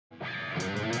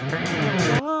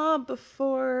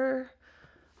before.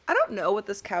 I don't know what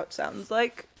this couch sounds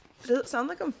like. Does it sound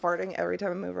like I'm farting every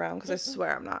time I move around? Because I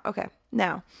swear I'm not. Okay,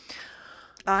 now.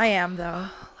 I am, though.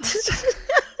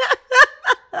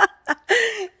 I'm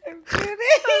kidding.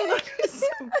 I love you so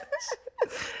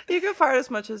much. You can fart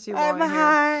as much as you want. I'm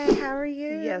high. How are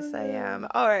you? Yes, I am.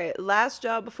 All right, last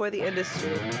job before the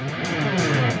industry.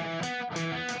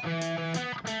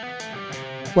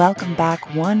 Welcome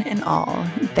back, one and all.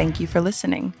 Thank you for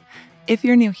listening. If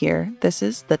you're new here, this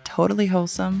is the Totally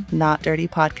Wholesome, Not Dirty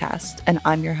podcast, and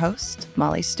I'm your host,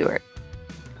 Molly Stewart.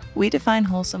 We define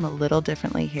wholesome a little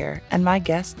differently here, and my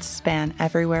guests span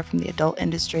everywhere from the adult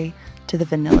industry to the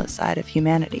vanilla side of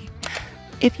humanity.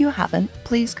 If you haven't,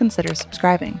 please consider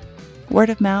subscribing. Word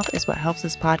of mouth is what helps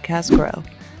this podcast grow.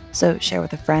 So share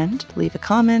with a friend, leave a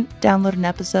comment, download an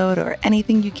episode, or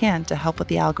anything you can to help with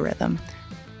the algorithm.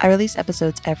 I release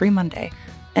episodes every Monday,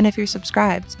 and if you're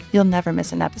subscribed, you'll never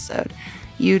miss an episode.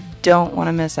 You don't want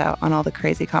to miss out on all the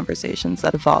crazy conversations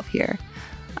that evolve here.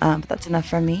 But that's enough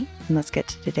from me, and let's get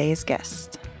to today's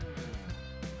guest.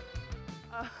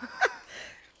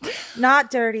 Not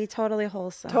dirty, totally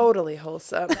wholesome. Totally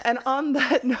wholesome. And on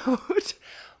that note,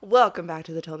 welcome back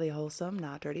to the Totally Wholesome,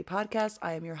 Not Dirty podcast.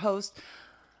 I am your host,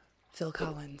 Phil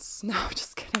Collins. No,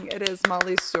 just kidding. It is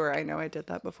Molly Stewart. I know I did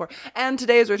that before. And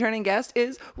today's returning guest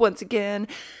is, once again,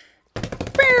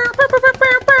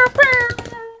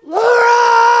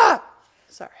 Laura!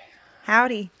 Sorry.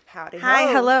 Howdy. Howdy.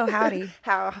 Hi, hello, howdy.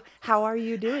 How are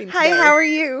you doing today? Hi, how are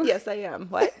you? Yes, I am.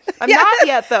 What? I'm not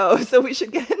yet, though, so we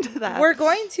should get into that. We're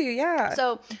going to, yeah.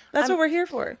 So that's what we're here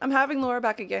for. I'm having Laura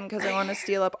back again because I want to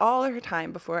steal up all of her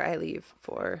time before I leave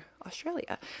for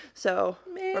Australia. So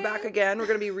we're back again. We're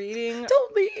going to be reading.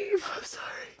 Don't leave. I'm sorry.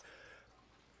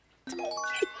 Don't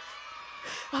leave.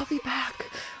 I'll be back.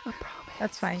 I promise.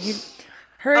 That's fine. You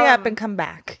hurry up and come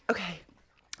back. Okay.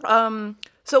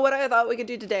 So what I thought we could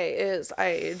do today is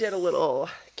I did a little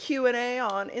Q&A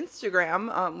on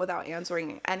Instagram without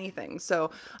answering anything.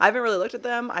 So I haven't really looked at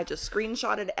them. I just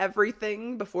screenshotted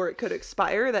everything before it could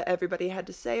expire that everybody had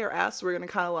to say or ask. So we're going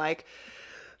to kind of like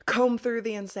comb through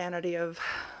the insanity of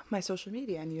my social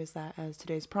media and use that as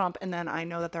today's prompt. And then I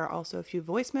know that there are also a few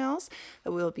voicemails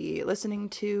that we'll be listening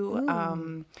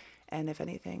to. And if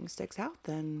anything sticks out,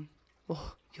 then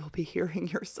you'll be hearing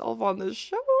yourself on the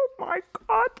show. Oh my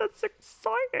God, that's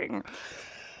exciting.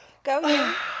 Go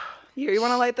ahead. You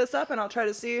want to light this up and I'll try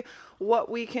to see what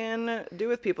we can do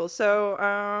with people. So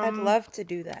I'd love to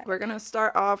do that. We're going to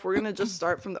start off. We're going to just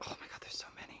start from the, oh my God, there's so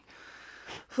many.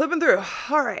 Flipping through.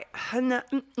 All right.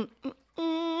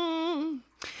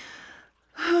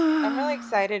 I'm really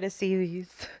excited to see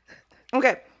these.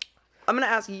 Okay. I'm going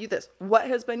to ask you this. What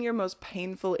has been your most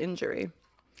painful injury?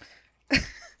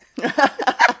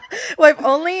 Well, I've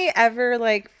only ever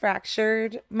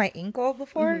fractured my ankle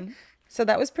before. So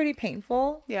that was pretty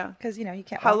painful. Yeah. Because, you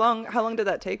can't How walk. long did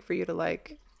that take for you to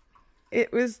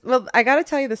It was, well, I got to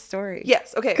tell you the story.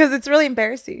 Yes. Okay. Because it's really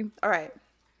embarrassing. All right.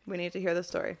 We need to hear the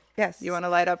story. Yes. You want to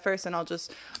light up first and all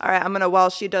right, I'm going to, while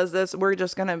she does this, we're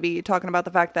just going to be talking about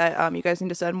the fact that you guys need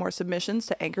to send more submissions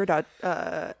to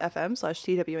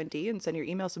anchor.fm/TWND and send your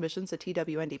email submissions to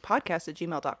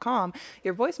twndpodcast@gmail.com.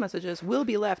 Your voice messages will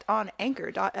be left on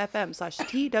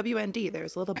anchor.fm/TWND.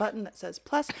 There's a little button that says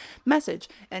plus message.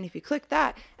 And if you click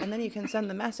that, and then you can send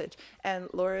the message. And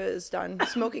Laura is done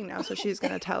smoking now, so she's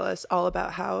going to tell us all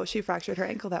about how she fractured her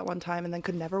ankle that one time and then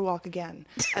could never walk again.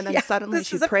 And then suddenly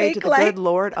she prayed to the good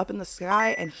Lord up in the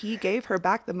sky and he gave her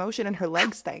back the motion in her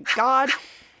legs. Thank God.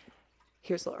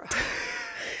 Here's Laura.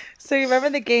 So you remember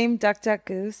the game Duck, Duck,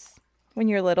 Goose when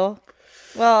you're little?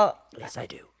 Well, Yes, I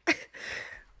do.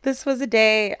 this was a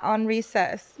day on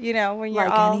recess, when you're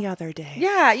Like any other day.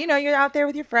 Yeah, you're out there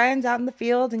with your friends out in the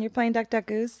field and you're playing Duck, Duck,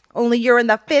 Goose. Only you're in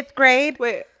the 5th grade.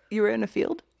 Wait, you were in a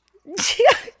field?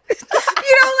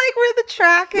 Where the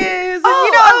track is, and,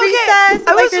 recess, and,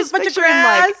 I was there's just a bunch of picturing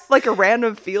grass. like a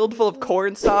random field full of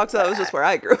corn stalks. That was just where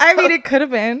I grew up. I mean, it could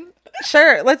have been.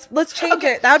 Sure, let's change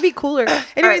it. That would be cooler.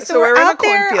 Anyway, right, so we're in a out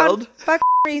there cornfield. on fuck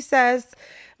recess.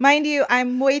 Mind you,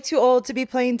 I'm way too old to be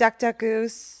playing Duck, Duck,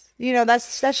 Goose.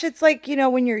 That shit's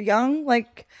when you're young, I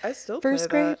still first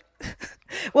play grade.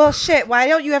 Well, shit. Why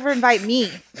don't you ever invite me?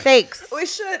 Thanks. We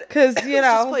should, because Let's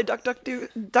just play Duck Duck Deuce.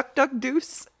 Duck Duck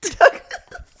Deuce. Duck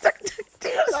Duck Deuce.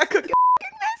 That could get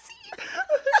messy.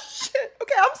 Shit.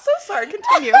 Okay, I'm so sorry.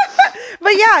 Continue.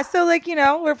 But yeah, so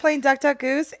we're playing Duck, Duck,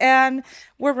 Goose, and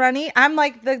we're running. I'm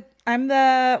the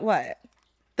what?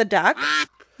 The duck.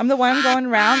 I'm the one going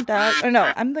around duck. Or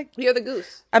no, I'm You're the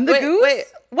goose. I'm the goose. Wait.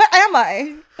 What am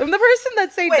I? I'm the person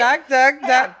that say duck, duck,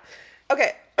 duck.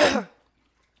 Okay.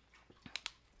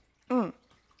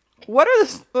 What are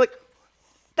the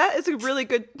That's a really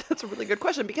good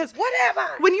question, because Whatever.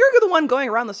 when you're the one going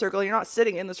around the circle, you're not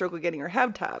sitting in the circle getting your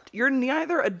head tapped. You're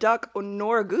neither a duck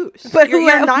nor a goose. But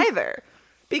you're neither.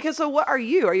 Because so what are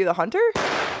you? Are you the hunter?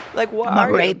 Like what? I'm are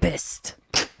a you? rapist.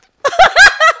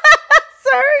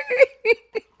 Sorry.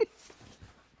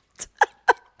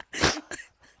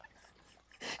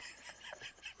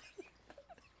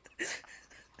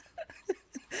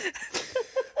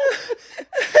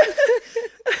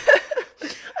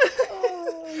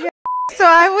 So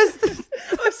I was.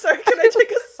 I'm sorry. Can I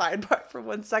take a sidebar for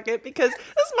 1 second? Because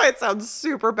this might sound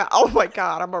super bad. Oh my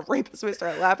god, I'm a rapist. We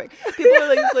start laughing. People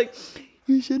are like,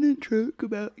 you shouldn't talk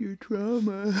about your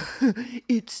trauma.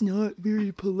 It's not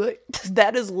very polite.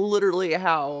 That is literally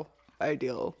how I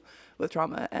deal with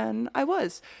trauma, and I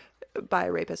was by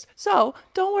a rapist. So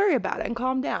don't worry about it and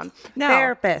calm down. Now,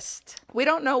 Therapist. we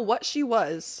don't know what she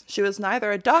was. She was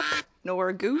neither a duck nor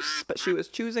a goose, but she was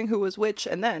choosing who was which,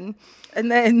 and then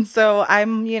So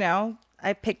I'm,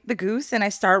 I pick the goose and I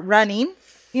start running,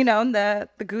 and the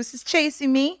goose is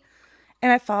chasing me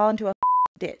and I fall into a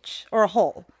ditch or a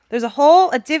hole. There's a hole,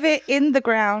 a divot in the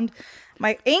ground.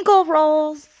 My ankle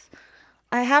rolls.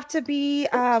 I have to be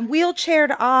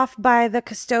wheelchaired off by the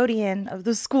custodian of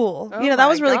the school. Oh that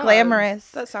was my really God. glamorous.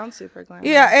 That sounds super glamorous.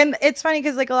 Yeah, and it's funny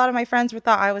because like a lot of my friends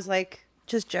thought I was like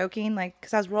just joking, like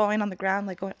because I was rolling on the ground,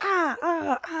 like going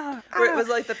Where it was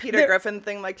like the Peter Griffin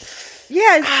thing, like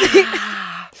yes,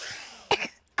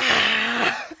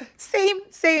 same.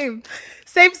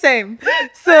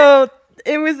 So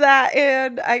it was that,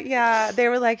 and they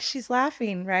were like, she's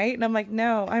laughing, right? And I'm like,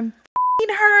 no, I'm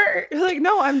hurt. You're like,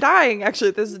 no, I'm dying. Actually,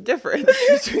 there's a difference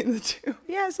between the two.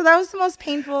 Yeah, so that was the most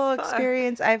painful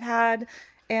experience I've had,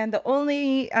 and the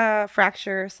only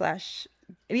fracture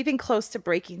 / anything close to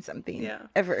breaking something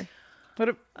ever.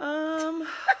 Fuck.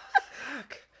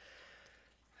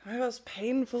 My most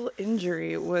painful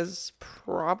injury was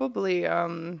probably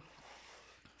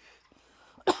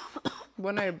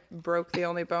when I broke the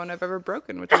only bone I've ever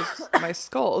broken, which is my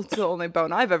skull. It's the only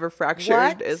bone I've ever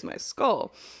fractured is my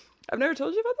skull. I've never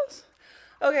told you about this?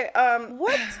 Okay,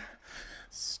 What?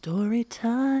 Story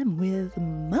time with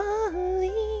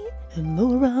Molly and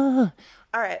Laura.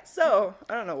 All right, so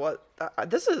I don't know what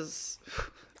this is.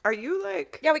 Are you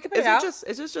like? Yeah, we can put it out. Is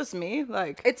this just me?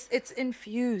 Like It's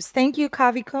infused. Thank you,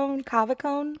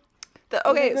 Cavicone.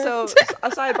 Okay, so a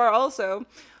sidebar also.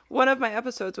 One of my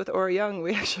episodes with Ora Young,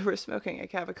 we actually were smoking a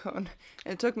Cavicone,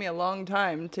 and it took me a long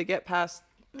time to get past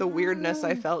the weirdness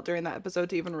I felt during that episode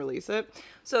to even release it.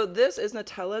 So this is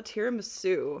Nutella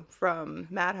tiramisu from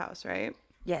Madhouse, right?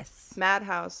 Yes.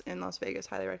 Madhouse in Las Vegas.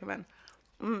 Highly recommend.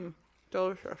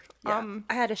 Delicious. Yeah,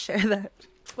 I had to share that.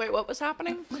 Wait, what was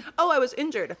happening? Oh, I was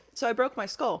injured. So I broke my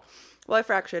skull. Well, I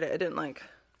fractured it. I didn't like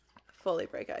fully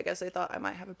break it. I guess they thought I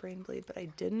might have a brain bleed, but I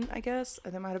didn't, I guess.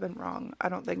 And they might have been wrong. I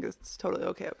don't think it's totally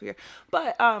okay up here.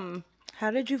 But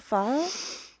how did you fall?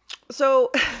 So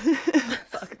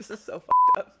fuck, this is so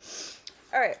fucked up.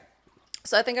 All right.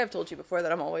 So I think I've told you before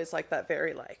that I'm always like that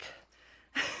very like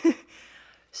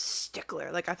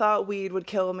stickler. Like I thought weed would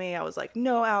kill me. I was like,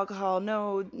 no alcohol,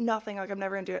 no nothing. Like I'm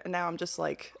never gonna do it. And now I'm just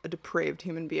like a depraved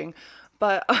human being.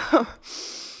 But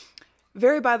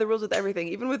very by the rules with everything,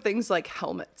 even with things like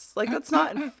helmets. Like that's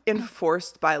not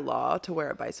enforced by law to wear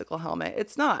a bicycle helmet.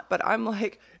 It's not. But I'm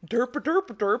like, derp.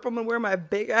 I'm gonna wear my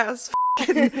big ass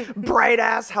bright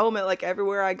ass helmet like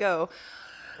everywhere I go.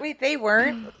 Wait, they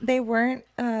weren't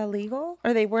legal,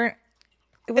 or they weren't.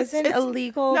 It wasn't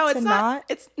illegal. No, to it's not.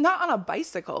 It's not on a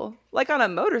bicycle, like on a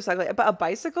motorcycle, but a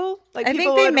bicycle. Like I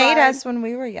think they made us when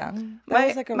we were young. That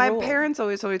was like a my rule. parents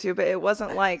always told me to, but it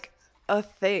wasn't like a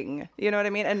thing. You know what I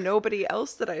mean? And nobody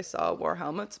else that I saw wore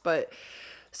helmets, but.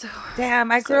 So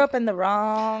damn, I grew up in the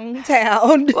wrong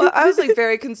town. Well, I was like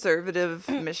very conservative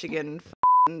Michigan,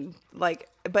 like,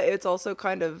 but it's also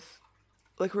kind of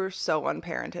like we were so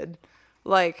unparented.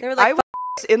 Like, they were like, I was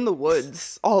in the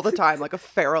woods all the time, like a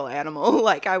feral animal.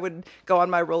 Like I would go on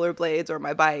my rollerblades or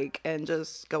my bike and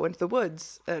just go into the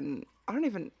woods, and I don't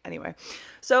even anyway.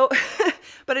 So,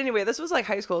 but anyway, this was like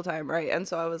high school time, right? And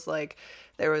so I was like,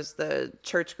 there was the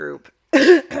church group,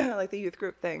 like the youth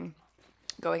group thing,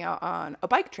 going out on a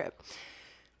bike trip.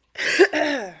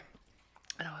 And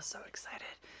I was so excited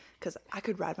because I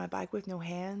could ride my bike with no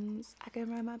hands. I could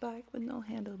ride my bike with no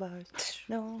handlebars.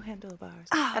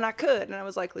 And I could. And I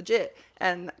was like, legit.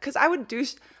 And because I would do,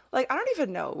 like, I don't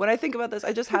even know. When I think about this,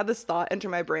 I just had this thought enter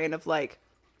my brain of like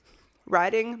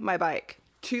riding my bike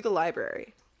to the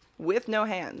library with no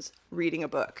hands, reading a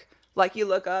book. Like you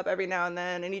look up every now and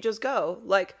then and you just go.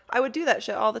 Like I would do that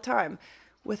shit all the time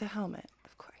with a helmet.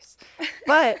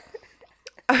 But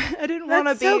I didn't want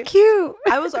to be so cute.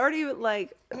 I was already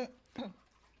like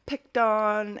picked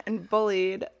on and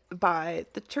bullied by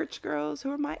the church girls who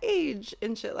were my age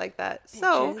and shit like that.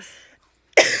 So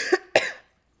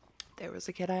there was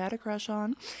a kid I had a crush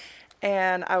on,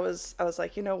 and I was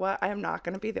like, you know what? I am not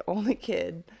going to be the only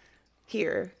kid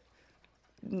here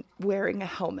wearing a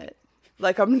helmet.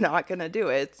 Like, I'm not going to do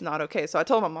it. It's not okay. So I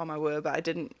told my mom I would, but I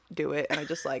didn't do it. And I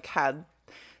just like had,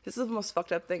 this is the most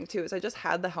fucked up thing too, is I just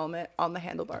had the helmet on the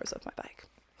handlebars of my bike.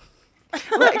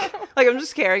 like I'm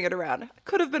just carrying it around. I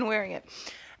could have been wearing it.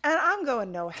 And I'm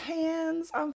going no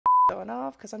hands. I'm going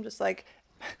off because I'm just like,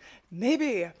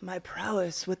 maybe my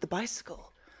prowess with the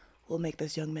bicycle will make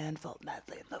this young man fall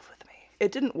madly in love with me.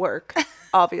 It didn't work,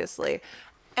 obviously.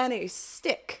 And a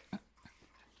stick.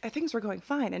 Things were going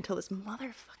fine until this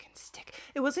motherfucking stick.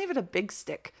 It wasn't even a big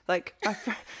stick. Like,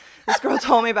 this girl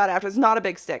told me about it after. It's not a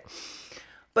big stick.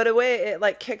 But a way it,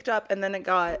 like, kicked up, and then it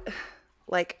got,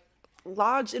 like,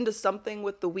 lodged into something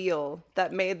with the wheel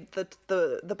that made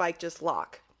the bike just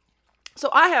lock. So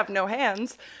I have no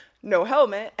hands, no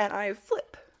helmet, and I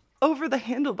flip over the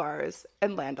handlebars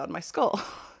and land on my skull.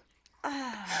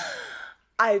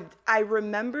 I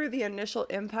remember the initial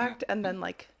impact and then,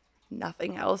 like,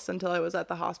 nothing else until I was at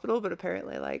the hospital, but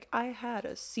apparently, like, I had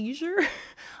a seizure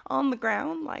on the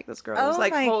ground. Like, this girl was,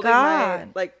 like, holding my,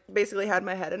 like, basically had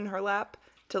my head in her lap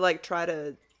to, like, try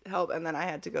to help, and then I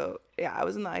had to go, yeah, I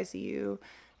was in the ICU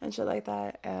and shit like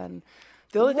that, and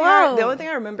the only thing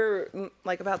I remember,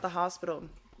 like, about the hospital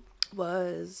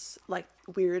was, like,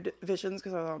 weird visions,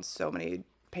 because I was on so many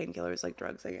painkillers, like,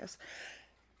 drugs, I guess.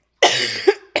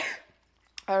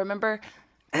 I remember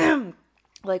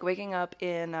like waking up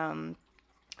in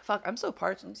fuck, I'm so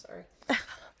parched, I'm sorry.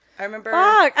 I remember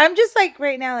I'm just like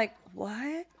right now like,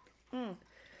 what?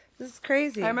 This is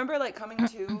crazy. I remember like coming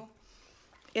to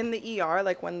in the ER,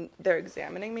 like when they're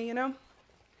examining me, you know,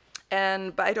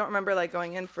 but I don't remember like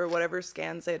going in for whatever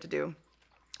scans they had to do,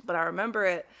 but I remember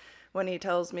it when he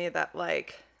tells me that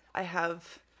like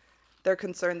they're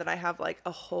concerned that I have like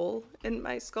a hole in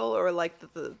my skull, or like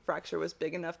that the fracture was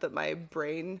big enough that my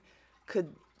brain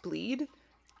could bleed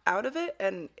out of it.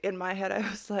 And in my head I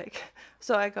was like,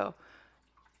 so I go,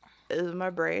 is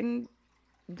my brain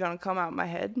gonna come out my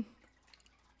head?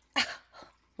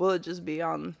 Will it just be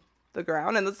on the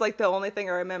ground? And that's like the only thing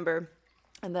I remember.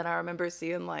 And then I remember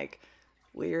seeing like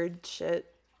weird shit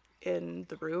in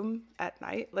the room at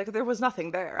night. Like there was nothing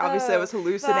there, obviously. I was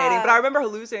hallucinating, but I remember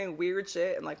hallucinating weird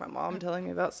shit and like my mom telling me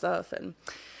about stuff. And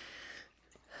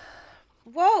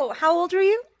whoa, how old were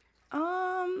you?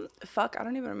 Fuck, I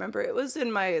don't even remember. It was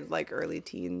in my like early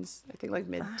teens, I think, like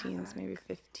mid-teens, maybe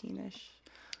 15ish.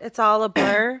 It's all a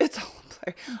blur. It's all a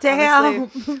blur. Damn.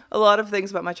 Honestly, a lot of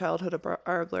things about my childhood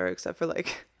are a blur, except for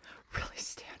like really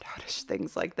standoutish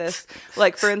things like this.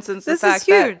 Like, for instance, the fact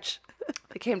that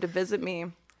they came to visit me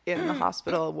in the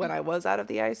hospital when I was out of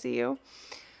the ICU.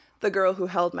 The girl who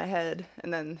held my head,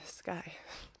 and then this guy.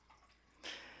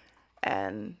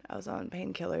 And I was on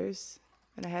painkillers,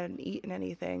 and I hadn't eaten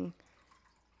anything.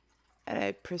 And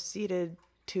I proceeded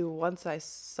to, once I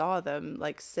saw them,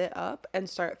 like, sit up and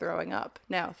start throwing up.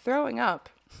 Now, throwing up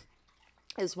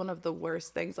is one of the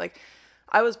worst things. Like,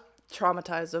 I was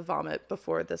traumatized of vomit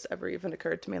before this ever even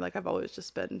occurred to me. Like, I've always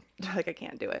just been, like, I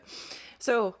can't do it.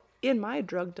 So, in my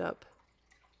drugged up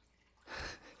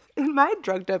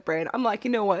brain, I'm like,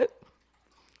 you know what?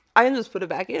 I can just put it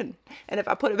back in. And if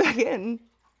I put it back in,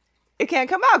 it can't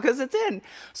come out because it's in.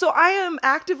 So I am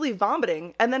actively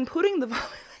vomiting and then putting the vomit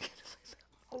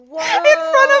back in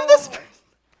front of this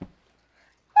person.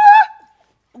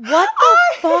 What the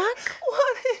fuck?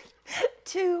 Wanted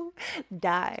to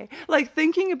die. Like,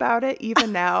 thinking about it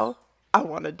even now, I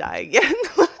want to die again.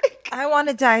 Like, I want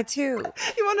to die too.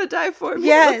 You want to die for me?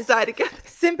 Yes. Let's die together.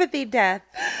 Sympathy death.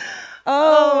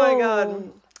 Oh my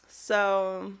god.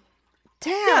 So,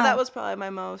 damn. Yeah, that was probably my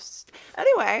most.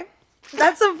 Anyway.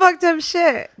 That's some fucked up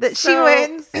shit. That she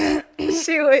wins.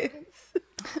 She wins.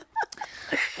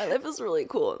 My life is really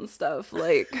cool and stuff.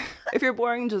 Like, if you're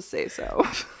boring, just say so.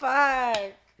 Fuck.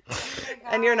 Oh,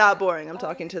 and you're not boring. I'm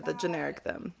talking to the generic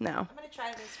them now. I'm gonna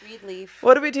try this reed leaf.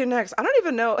 What do we do next? I don't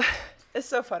even know. It's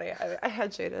so funny. I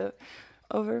had Jada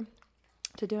over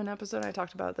to do an episode, and I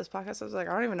talked about this podcast. I was like,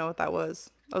 I don't even know what that was.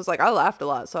 I was like, I laughed a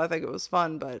lot, so I think it was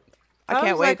fun, but I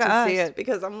can't wait to see it,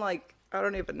 because I'm like, I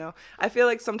don't even know. I feel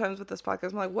like sometimes with this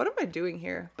podcast, I'm like, what am I doing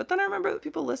here? But then I remember that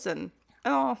people listen.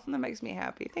 Oh, that makes me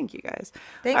happy. Thank you guys.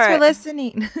 Thanks for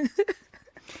listening.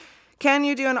 Can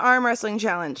you do an arm wrestling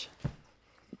challenge?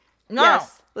 No.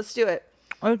 Yes. Let's do it.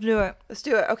 Let's do it. Let's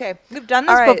do it. Okay. We've done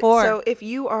this before. So if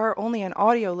you are only an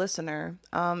audio listener,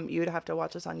 you would have to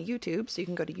watch us on YouTube. So you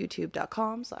can go to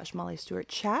youtube.com/Molly Stewart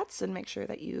Chats and make sure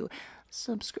that you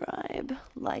subscribe,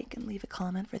 like, and leave a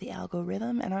comment for the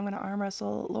algorithm. And I'm going to arm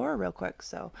wrestle Laura real quick.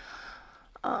 So,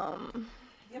 You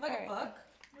have like a book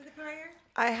with a prayer?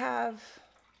 I have,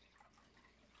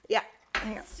 yeah,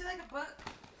 hang on. Let's do like a book.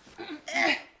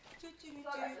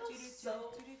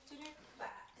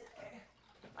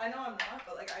 I know I'm not,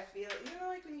 but like I feel, you know,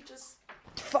 like when you just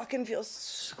fucking feel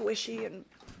squishy and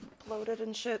bloated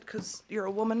and shit because you're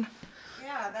a woman.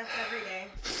 Yeah, that's every day.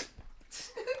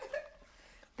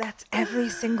 That's every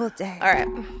single day. All right,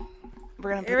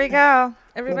 we're gonna. Here we go.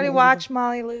 Everybody watch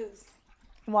Molly lose.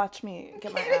 Watch me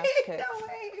get my ass kicked. No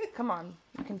way. Come on,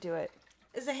 you can do it.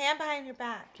 There's a hand behind your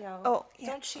back, yo. Oh, yeah.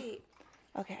 Don't cheat.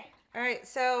 Okay. All right,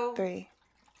 so 3,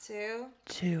 2,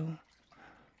 2,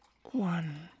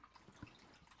 1.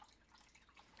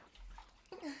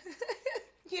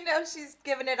 You know she's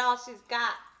giving it all she's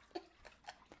got.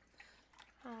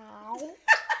 Ow.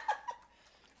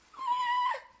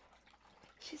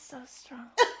 She's so strong.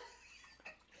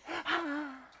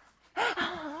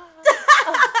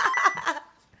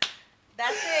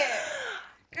 That's it.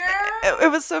 Girl.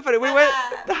 It was so funny. We went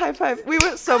the high five. We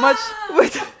went so much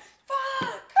with.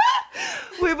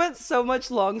 We went so much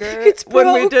longer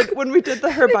when we did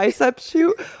her biceps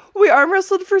shoot. We arm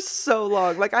wrestled for so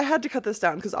long. Like I had to cut this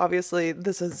down because obviously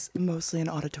this is mostly an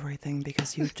auditory thing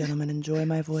because you gentlemen enjoy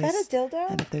my voice. Is that a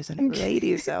dildo? And if there's any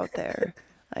ladies out there,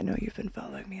 I know you've been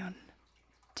following me on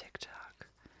TikTok.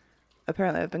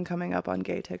 Apparently I've been coming up on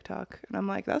gay TikTok and I'm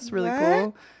like, that's really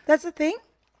cool. That's a thing?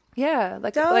 Yeah,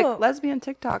 like lesbian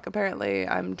TikTok. Apparently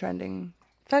I'm trending.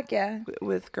 Fuck yeah.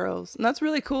 With girls. And that's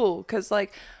really cool because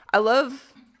like I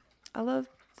love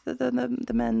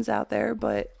the men's out there,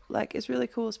 but like it's really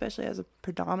cool, especially as a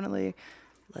predominantly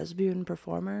lesbian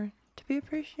performer, to be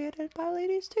appreciated by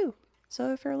ladies too.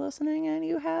 So if you're listening and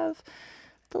you have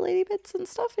the lady bits and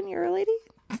stuff and you're a lady,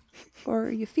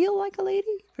 or you feel like a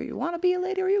lady, or you want to be a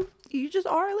lady, or you just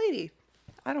are a lady,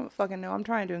 I don't fucking know. I'm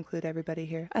trying to include everybody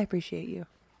here. I appreciate you.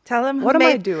 Tell them what am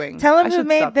I doing? Tell them who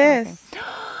made this.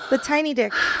 The tiny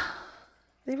dicks.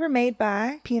 They were made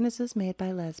by penises made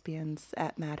by lesbians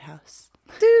at Madhouse.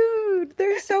 Dude,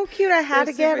 they're so cute. I had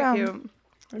to get them. Cute.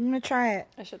 I'm gonna try it.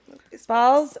 I should move these.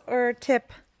 Balls or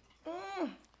tip?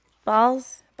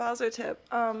 Balls. Balls or tip.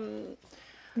 You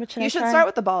should start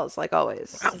with the balls, like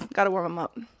always. Gotta warm them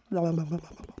up.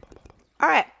 All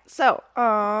right. So,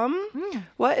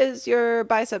 what is your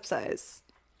bicep size?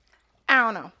 I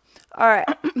don't know. All right.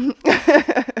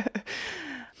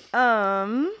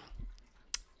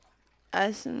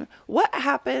 What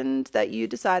happened that you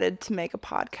decided to make a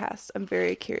podcast? I'm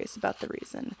very curious about the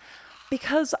reason.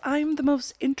 Because I'm the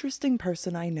most interesting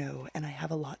person I know, and I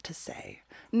have a lot to say.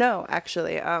 No,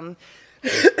 actually, I've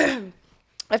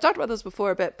talked about this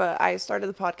before a bit, but I started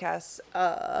the podcast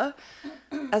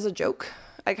as a joke.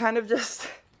 I kind of just...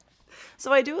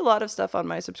 So I do a lot of stuff on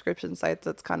my subscription sites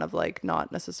that's kind of like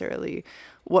not necessarily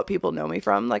what people know me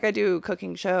from. Like I do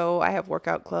cooking show, I have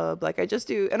workout club, like I just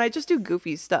do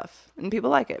goofy stuff and people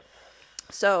like it.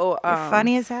 So you're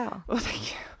funny as hell. Well,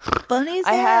 thank you. Funny as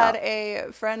hell. I had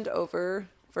a friend over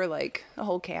for like a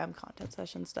whole cam content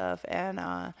session stuff, and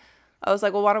I was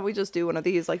like, well, why don't we just do one of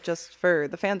these, like, just for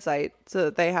the fan site, so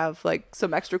that they have, like,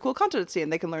 some extra cool content to see,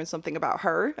 and they can learn something about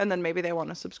her, and then maybe they want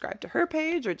to subscribe to her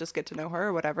page, or just get to know her,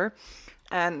 or whatever.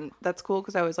 And that's cool,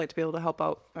 because I always like to be able to help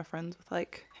out my friends with,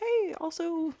 like, hey,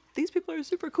 also, these people are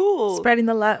super cool. Spreading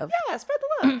the love. Yeah, spread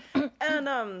the love.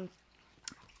 And,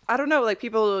 I don't know, like,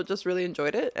 people just really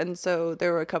enjoyed it, and so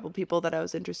there were a couple people that I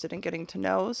was interested in getting to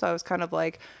know, so I was kind of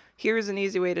like, here's an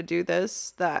easy way to do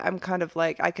this, that I'm kind of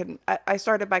like, I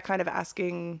started by kind of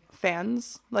asking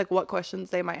fans, like, what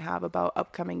questions they might have about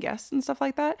upcoming guests and stuff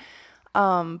like that,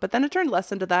 but then it turned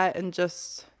less into that, and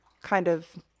just kind of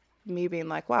me being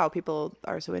like, wow, people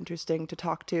are so interesting to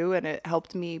talk to, and it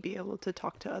helped me be able to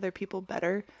talk to other people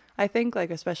better, I think,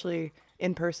 like, especially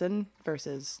in person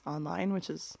versus online, which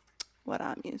is what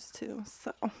I'm used to.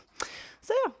 So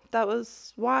yeah, that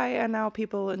was why, and now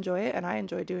people enjoy it, and I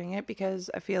enjoy doing it, because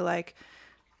I feel like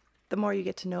the more you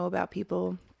get to know about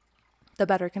people, the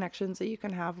better connections that you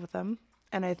can have with them.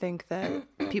 And I think that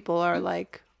people are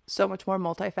like so much more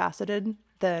multifaceted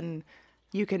than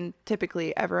you can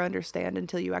typically ever understand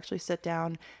until you actually sit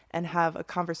down and have a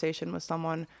conversation with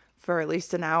someone for at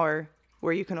least an hour,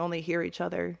 where you can only hear each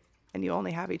other and you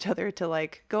only have each other to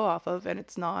like go off of, and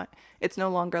it's no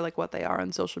longer like what they are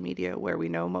on social media, where we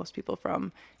know most people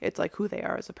from. It's like who they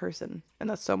are as a person, and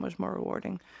that's so much more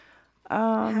rewarding.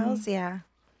 Hells yeah.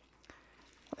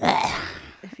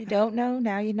 If you don't know,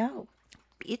 now you know,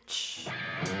 bitch.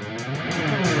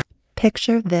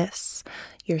 Picture this.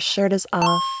 Your shirt is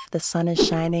off, the sun is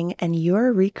shining, and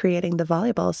you're recreating the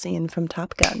volleyball scene from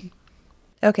Top Gun.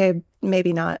 Okay,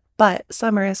 maybe not, but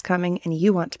summer is coming and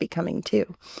you want to be coming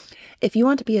too. If you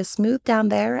want to be as smooth down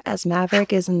there as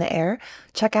Maverick is in the air,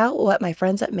 check out what my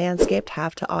friends at Manscaped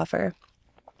have to offer.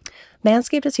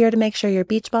 Manscaped is here to make sure your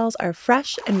beach balls are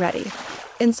fresh and ready.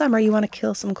 In summer, you want to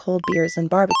kill some cold beers and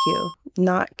barbecue,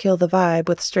 not kill the vibe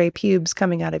with stray pubes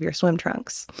coming out of your swim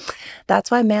trunks. That's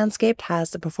why Manscaped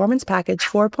has the Performance Package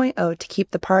 4.0 to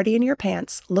keep the party in your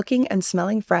pants looking and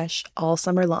smelling fresh all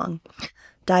summer long.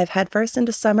 Dive headfirst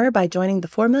into summer by joining the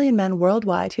 4 million men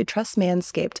worldwide who trust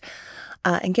Manscaped.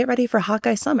 And get ready for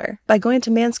Hawkeye Summer by going to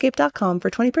manscaped.com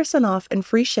for 20% off and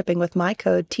free shipping with my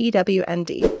code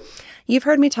TWND. You've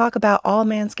heard me talk about all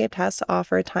Manscaped has to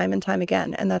offer time and time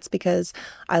again, and that's because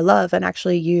I love and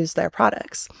actually use their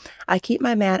products. I keep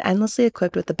my man endlessly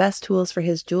equipped with the best tools for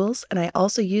his jewels, and I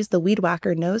also use the Weed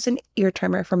Whacker nose and ear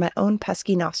trimmer for my own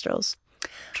pesky nostrils.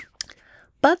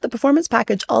 But the Performance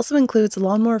Package also includes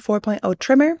Lawnmower 4.0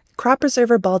 trimmer, Crop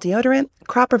Preserver ball deodorant,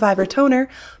 Crop Reviver toner,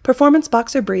 Performance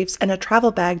boxer briefs, and a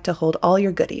travel bag to hold all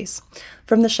your goodies.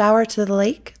 From the shower to the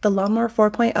lake, the Lawnmower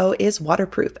 4.0 is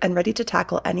waterproof and ready to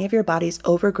tackle any of your body's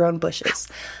overgrown bushes.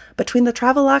 Between the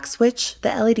travel lock switch, the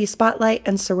LED spotlight,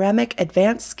 and ceramic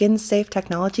advanced skin-safe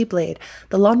technology blade,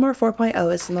 the Lawnmower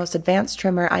 4.0 is the most advanced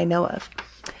trimmer I know of.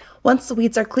 Once the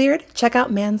weeds are cleared, check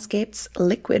out Manscaped's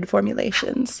liquid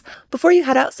formulations. Before you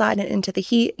head outside and into the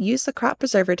heat, use the Crop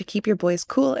Preserver to keep your boys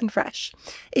cool and fresh.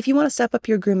 If you want to step up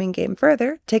your grooming game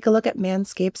further, take a look at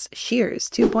Manscaped's Shears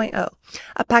 2.0,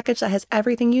 a package that has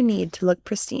everything you need to look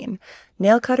pristine: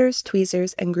 nail cutters,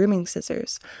 tweezers, and grooming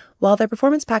scissors. While their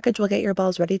performance package will get your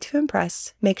balls ready to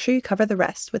impress, make sure you cover the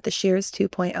rest with the Shears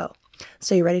 2.0,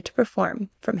 so you're ready to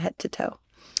perform from head to toe.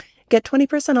 Get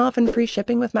 20% off and free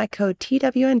shipping with my code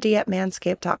TWND at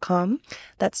manscaped.com.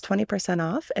 That's 20%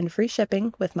 off and free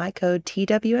shipping with my code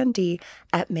TWND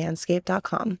at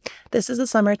manscaped.com. This is the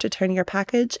summer to turn your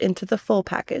package into the full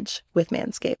package with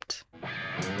Manscaped.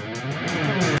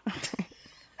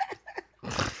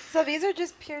 So these are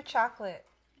just pure chocolate.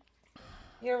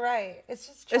 You're right. It's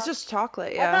just chocolate. It's just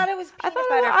chocolate, yeah. I thought it was peanut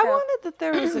butter. I wanted that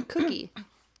there was a cookie.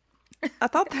 I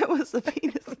thought that was a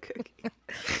penis cookie.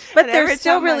 But they're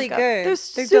still really good. They're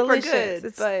super delicious,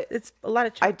 good. but it's a lot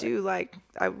of chocolate.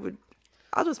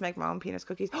 I'll just make my own penis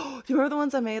cookies. Do you remember the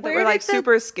ones I made that Where were like did the-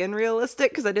 super skin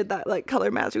realistic? Because I did that like color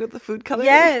matching with the food coloring.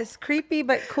 Yes, creepy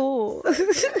but cool.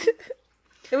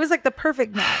 It was like the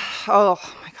perfect match. Oh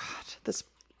my god.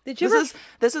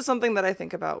 This is something that I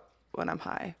think about when I'm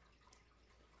high.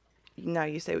 Now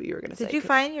you say what you were gonna say. Did you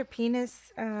find your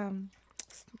penis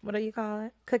what do you call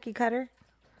it? Cookie cutter?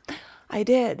 I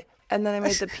did. And then I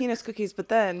made the penis cookies, but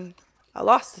then I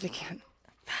lost it again.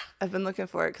 I've been looking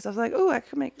for it because I was like, oh, I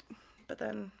could make, but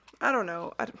then I don't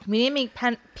know. We need to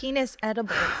make penis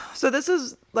edibles. So this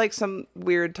is like some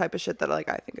weird type of shit that like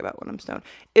I think about when I'm stoned.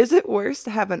 Is it worse to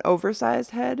have an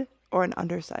oversized head or an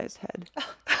undersized head?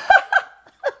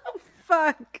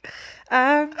 Fuck.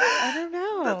 I don't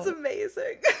know. That's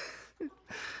amazing.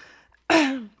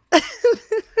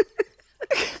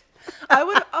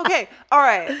 Okay, all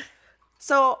right.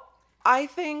 So I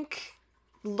think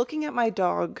looking at my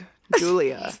dog,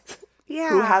 Julia,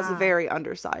 who has a very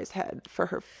undersized head for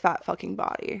her fat fucking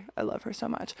body. I love her so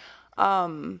much.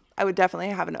 I would definitely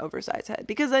have an oversized head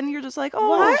because then you're just like, oh,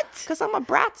 what? Because I'm a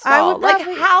Bratz doll. Like,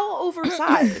 how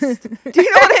oversized? Do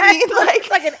you know what I mean? Like,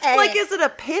 like an egg. Like, is it a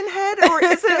pinhead or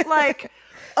is it like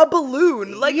a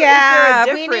balloon? Like, yeah, is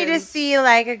there a we need to see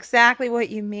like exactly what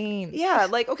you mean. Yeah,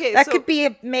 like, okay, that could be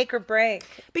a make or break.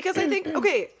 Because I think,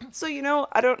 okay, so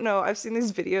I don't know. I've seen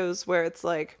these videos where it's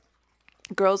like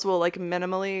girls will like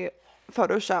minimally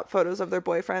Photoshop photos of their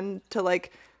boyfriend to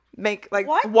like make like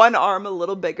one arm a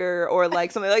little bigger or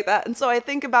like something like that. And so I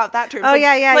think about that term. Oh, like,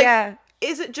 yeah.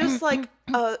 Is it just like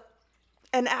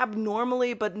an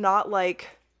abnormally but not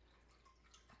like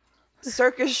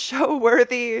circus show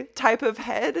worthy type of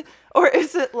head, or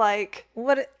is it like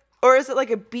or is it like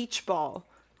a beach ball?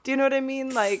 Do you know what I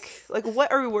mean? Like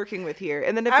what are we working with here?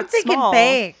 And then if I'm it's thinking small,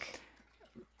 big.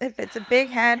 If it's a big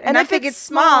head, and I think it's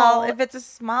small. If it's a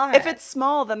small head. If it's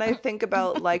small, then I think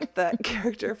about like that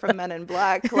character from Men in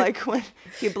Black, like when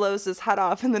he blows his head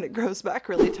off and then it grows back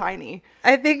really tiny.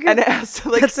 And it has to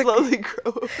like slowly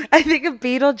grow. I think of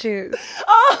Beetlejuice.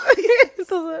 Oh, yes.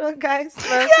 The little guy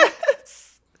smoking.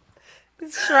 Yes.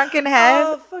 His shrunken head.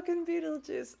 Oh, fucking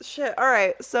Beetlejuice. Shit. All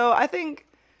right. So I think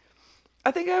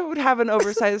I would have an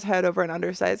oversized head over an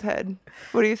undersized head.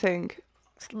 What do you think?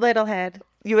 Little head.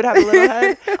 You would have a little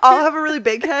head. I'll have a really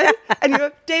big head, and you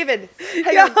have David.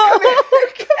 Hang on, come here.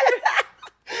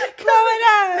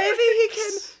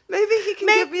 Maybe he can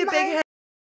give me a big head.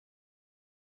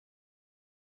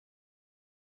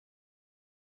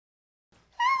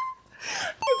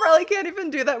 probably can't even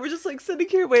do that. We're just like sitting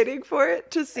here waiting for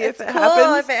it to see if it cool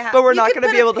happens. if it But we're You not could going to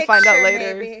put be a able to find out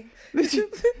picture, later.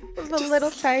 Of a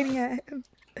little tiny head.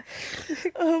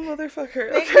 Oh,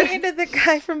 motherfucker. Make Okay. me into the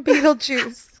guy from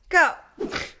Beetlejuice. Go.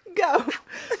 Go.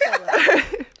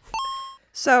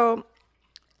 So,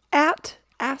 at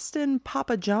Aston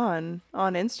Papa John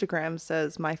on Instagram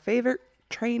says, my favorite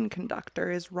train conductor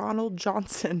is Ronald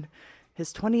Johnson.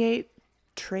 His 28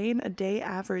 train a day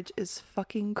average is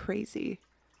fucking crazy.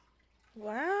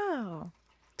 Wow.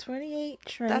 28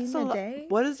 trains a day?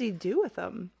 What does he do with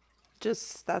them?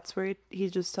 Just that's where he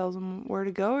just tells them where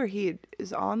to go, or he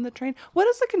is on the train. What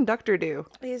does the conductor do?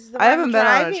 He's the I one haven't been on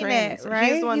a driving train. it,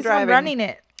 right? He's the one He's driving. the one running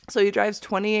it. So he drives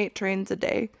 28 trains a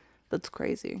day. That's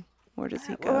crazy. Where does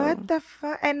he go? What the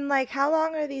fuck? And like, how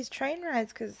long are these train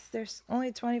rides? Because there's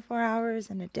only 24 hours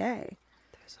in a day.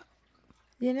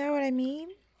 You know what I mean?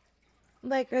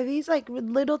 Like, are these like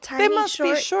little tiny? They must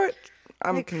be short.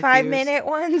 I'm like confused. 5-minute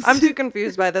ones. I'm too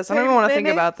confused by this. I don't even want to think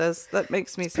about this. That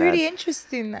makes me sad. Pretty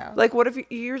interesting though. Like, what if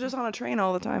you're just on a train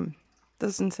all the time?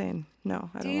 That's insane. No, I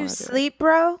don't want to do you sleep,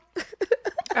 bro?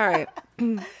 All right.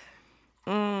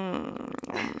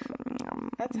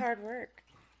 That's hard work.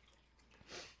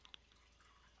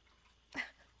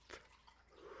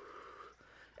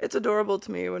 It's adorable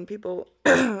to me when people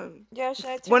Yeah, should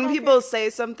I turn when off people your- say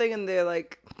something and they're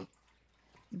like,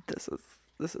 this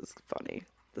is funny.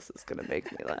 This is gonna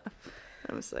make me laugh.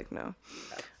 I'm just like, no.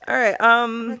 All right.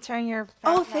 I'm gonna turn your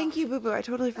Oh, thank you, Boo Boo. I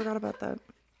totally forgot about that.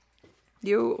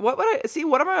 What would I see?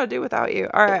 What am I gonna do without you?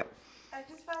 All right. I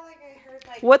just felt like I heard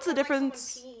like. What's the someone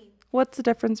difference? peeing. What's the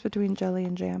difference between jelly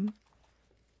and jam?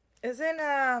 Isn't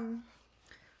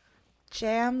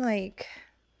jam like?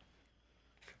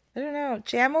 I don't know.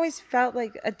 Jam always felt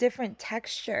like a different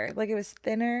texture. Like it was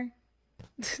thinner.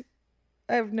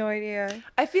 I have no idea.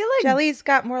 I feel like Jelly's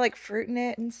got more like fruit in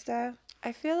it and stuff.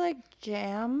 I feel like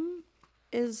jam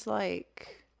is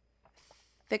like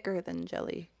thicker than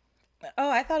jelly. Oh,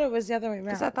 I thought it was the other way around.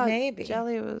 Because I thought maybe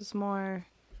jelly was more.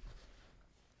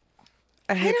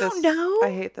 I don't know. I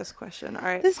hate this question. All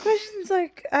right. This question's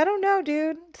like, I don't know,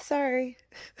 dude. Sorry.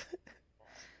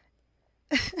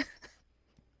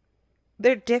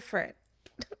 They're different.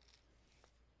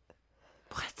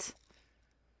 What?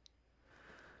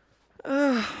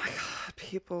 Oh my god,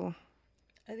 people.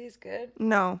 Are these good?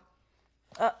 No.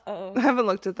 Uh-oh. I haven't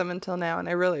looked at them until now, and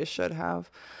I really should have.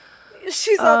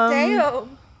 She's all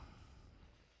damn.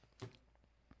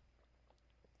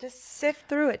 Just sift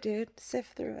through it, dude.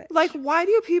 Sift through it. Like, why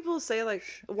do people say, like,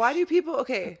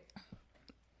 okay.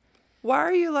 Why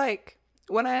are you, like,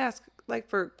 when I ask, like,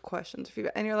 for questions, or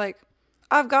feedback, and you're like,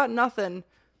 I've got nothing,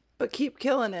 but keep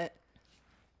killing it.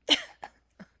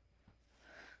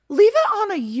 Leave it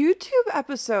on a YouTube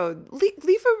episode. Leave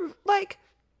a, like,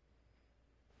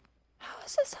 how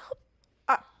does this help?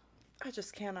 I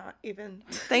just cannot even.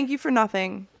 Thank you for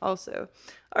nothing, also.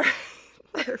 All right.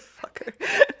 Motherfucker.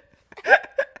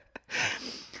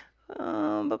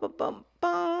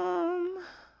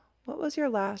 What was your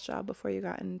last job before you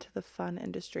got into the fun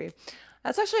industry?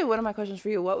 That's actually one of my questions for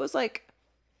you. What was like,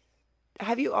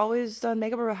 have you always done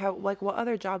makeup, or what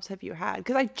other jobs have you had?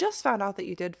 Because I just found out that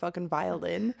you did fucking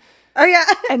violin. Oh yeah.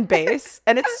 And bass,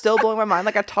 and it's still blowing my mind.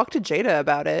 Like, I talked to Jada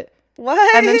about it.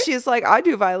 What? And then she's like, I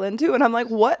do violin too. And I'm like,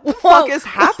 what the fuck is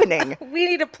happening? We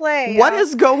need to play. What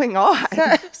is going on?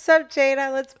 Sup,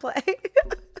 Jada? Let's play.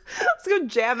 Let's go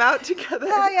jam out together.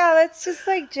 Oh yeah, let's just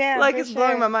like jam. Like, for it's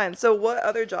blowing sure. my mind. So what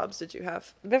other jobs did you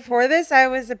have? Before this, I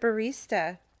was a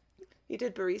barista. You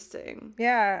did baristaing.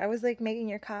 Yeah, I was like making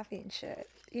your coffee and shit.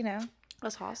 You know,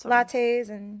 That's awesome. lattes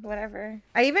and whatever.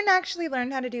 I even actually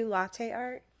learned how to do latte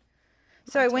art.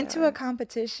 So I went to a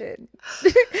competition,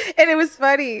 and it was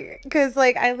funny because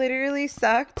like I literally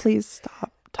sucked. Please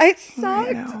stop. I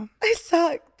sucked. Right now. I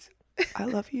sucked. I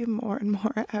love you more and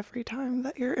more every time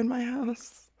that you're in my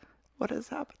house. What is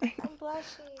happening? I'm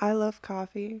blushing. I love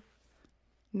coffee.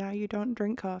 Now you don't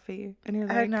drink coffee. And you're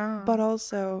like, I know. But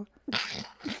also,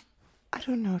 I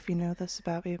don't know if you know this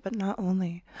about me, but not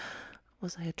only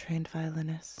was I a trained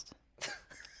violinist,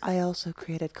 I also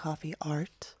created coffee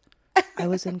art. I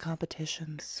was in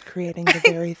competitions, creating the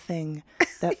very thing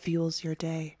that fuels your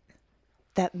day,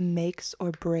 that makes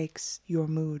or breaks your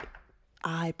mood.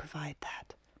 I provide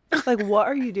that. Like, what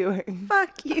are you doing?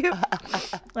 Fuck you.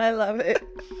 I love it.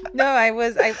 No,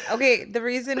 okay, the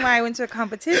reason why I went to a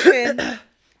competition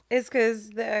is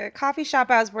because the coffee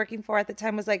shop I was working for at the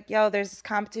time was like, yo, there's this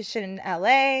competition in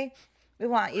LA. We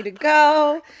want you to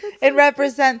go and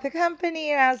represent the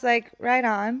company. And I was like, right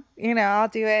on, I'll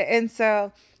do it. And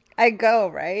so I go,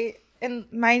 right?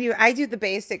 And mind you, I do the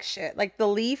basic shit, like the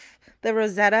leaf the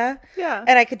Rosetta. Yeah.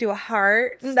 And I could do a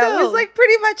heart. And that was Still. like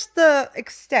pretty much the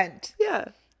extent, Yeah.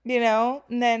 you know?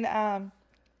 And then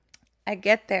I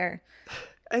get there.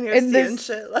 And you're And seeing this-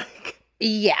 shit like...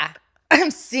 Yeah. I'm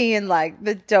seeing like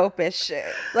the dopest shit.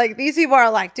 Like these people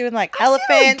are like doing like I've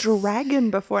seen elephants. a dragon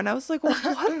before, and I was like, what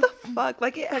the fuck?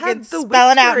 Like, it had the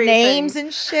spelling out whispery names thing.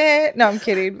 and shit. No, I'm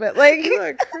kidding. But like You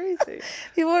are crazy.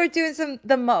 people were doing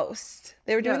the most.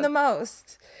 They were doing Yeah. the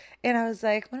most. And I was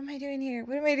like, what am I doing here?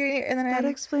 What am I doing here? And then That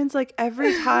explains, like,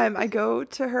 every time I go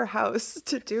to her house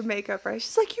to do makeup, right?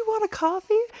 She's like, you want a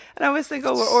coffee? And I always think,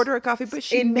 oh, we'll order a coffee. But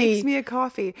she makes me a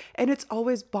coffee, and it's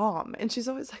always bomb. And she's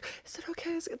always like, is it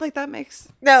okay? Is it... Like, that makes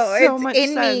no, so it's much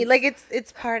in sense. me. Like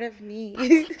it's part of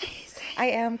me. I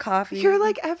am coffee. You're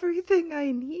like everything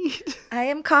I need. I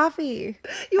am coffee.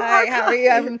 You Hi, are how are coffee. you?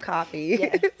 I'm coffee.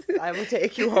 Yes, I will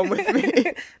take you home with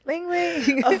me. Ling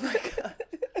ling. Oh my god.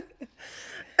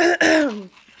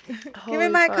 Give me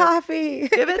my coffee.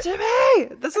 Give it to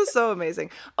me. This is so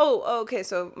amazing. Oh, okay.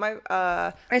 So my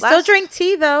I still drink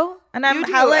tea though, and I'm you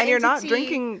do, hella and you're into not tea.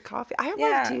 drinking coffee. I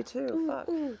love tea too. Fuck.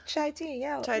 Ooh, chai tea,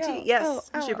 yeah. Chai tea, yes.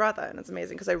 She brought that, and it's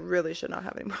amazing because I really should not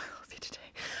have any more coffee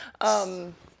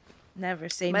today. Never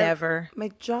say never. My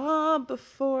job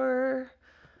before.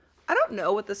 I don't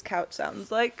know what this couch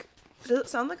sounds like. Does it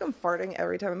sound like I'm farting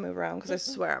every time I move around? Because I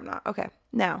swear I'm not. Okay,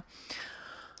 now.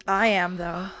 I am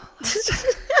though. I'm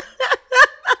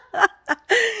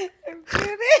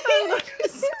kidding. I love you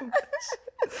so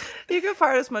much. You can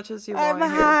fart as much as you I'm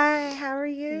want. high. How are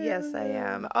you? Yes, I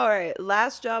am. All right,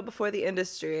 last job before the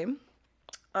industry.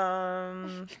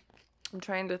 I'm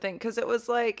trying to think because it was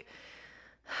like,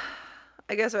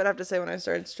 I guess I would have to say when I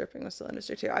started stripping was still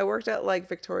industry too. I worked at like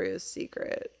Victoria's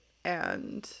Secret,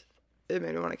 and it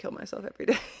made me want to kill myself every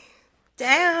day.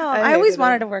 Damn. I always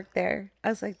wanted to work there. I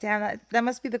was like, damn, that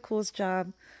must be the coolest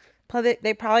job.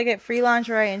 They probably get free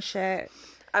lingerie and shit.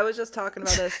 I was just talking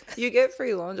about this. You get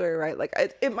free lingerie, right? Like,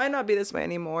 it might not be this way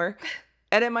anymore,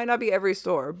 and it might not be every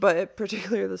store, but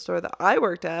particularly the store that I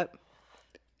worked at,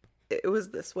 it was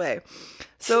this way.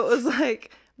 So it was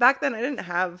like, back then I didn't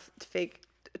have fake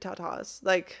tatas.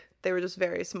 Like, they were just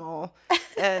very small,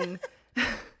 and,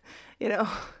 you know...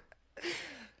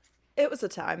 It was a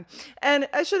time. And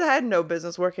I should have had no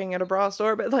business working at a bra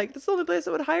store, but like, this is the only place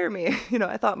that would hire me. You know,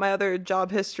 I thought my other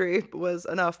job history was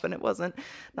enough, but it wasn't.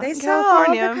 Not They in sell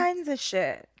California. all the kinds of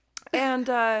shit. And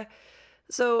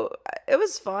so it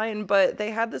was fine, but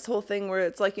they had this whole thing where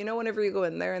it's like, you know, whenever you go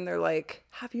in there and they're like,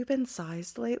 have you been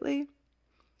sized lately?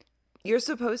 You're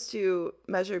supposed to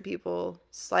measure people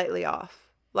slightly off,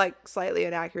 like slightly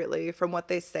inaccurately from what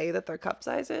they say that their cup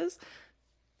size is,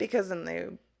 because then they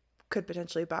could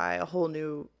potentially buy a whole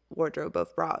new wardrobe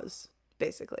of bras,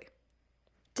 basically.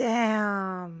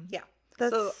 Damn. Yeah.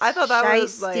 That's so I thought that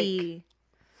was like, shiesty.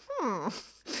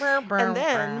 And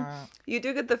then you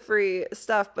do get the free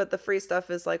stuff, but the free stuff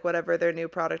is like whatever their new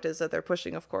product is that they're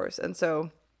pushing, of course. And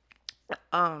so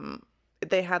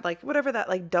they had like whatever that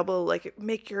like double, like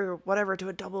make your whatever to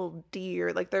a double D,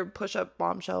 or like their push-up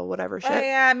bombshell, whatever shit. Oh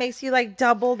yeah, it makes you like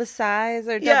double the size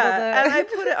or double Yeah, the... and I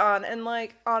put it on, and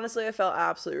like honestly, I felt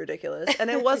absolutely ridiculous. And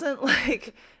it wasn't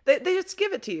like they just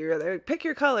give it to you. They pick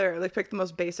your color, like pick the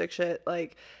most basic shit.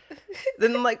 Like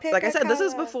then like I said, this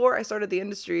is before I started the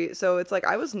industry, so it's like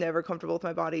I was never comfortable with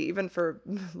my body, even for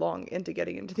long into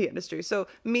getting into the industry. So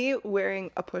me wearing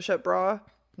a push-up bra,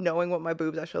 knowing what my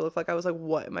boobs actually look like, I was like,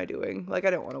 what am I doing? Like,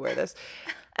 I don't want to wear this.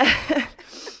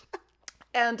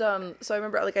 And so I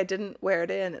remember like I didn't wear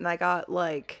it in, and I got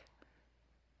like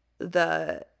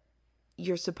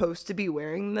you're supposed to be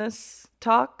wearing this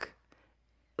talk.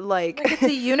 Like it's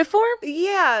a uniform?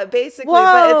 Yeah, basically. Whoa.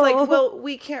 But it's like, well,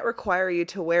 we can't require you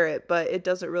to wear it, but it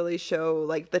doesn't really show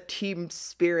like the team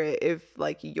spirit if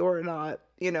like you're not,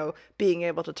 you know, being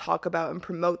able to talk about and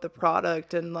promote the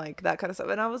product and like that kind of stuff.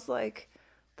 And I was like,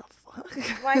 the fuck?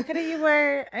 Why couldn't you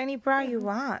wear any bra you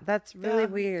want? That's really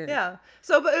weird. Yeah.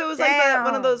 So, but it was like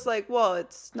one of those like, well,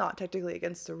 it's not technically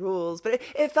against the rules, but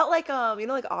it felt like you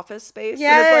know, like Office Space.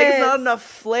 Yes. And it's like it's not enough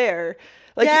flair.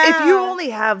 Like if you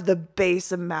only have the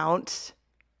base amount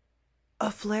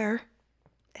of flair,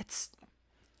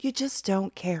 you just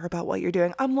don't care about what you're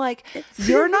doing. I'm like,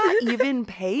 you're not even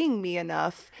paying me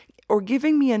enough or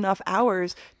giving me enough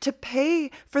hours to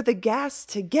pay for the gas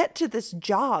to get to this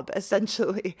job,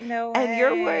 essentially. No way. And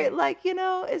you're worried, like, you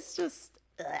know, it's just...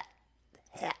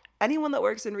 Anyone that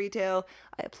works in retail,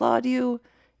 I applaud you.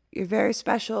 You're very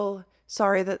special.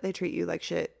 Sorry that they treat you like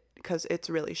shit, because it's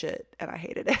really shit, and I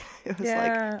hated it. It was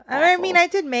like awful. I mean, I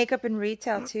did makeup in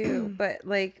retail too, but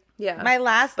like, my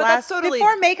last that's totally,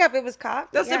 before makeup, it was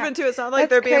cocked. That's different too. It's not like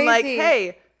they're being like,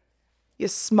 hey, you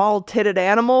small titted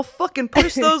animal. Fucking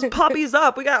push those puppies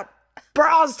up. We got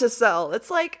bras to sell. It's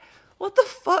like, what the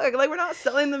fuck? Like, we're not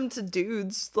selling them to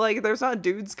dudes. Like, there's not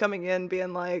dudes coming in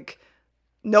being like,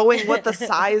 knowing what the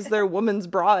size their woman's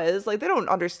bra is. Like, they don't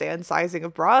understand sizing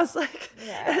of bras. Like,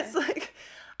 it's like,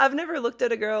 I've never looked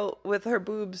at a girl with her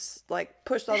boobs like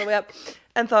pushed all the way up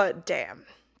and thought, damn,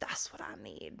 that's what I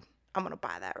need. I'm gonna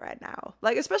buy that right now.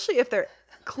 Like, especially if they're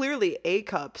clearly A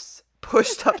cups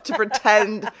pushed up to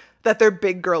pretend that they're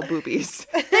big girl boobies.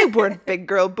 They weren't big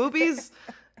girl boobies.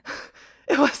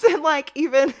 It wasn't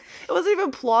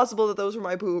even plausible that those were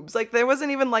my boobs. Like, there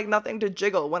wasn't even like nothing to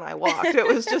jiggle when I walked. It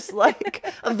was just like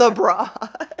the bra.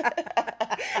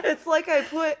 It's like I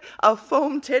put a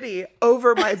foam titty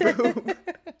over my boob.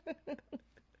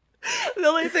 The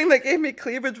only thing that gave me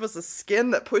cleavage was the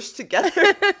skin that pushed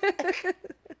together.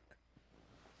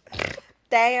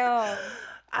 Damn.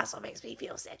 That's what makes me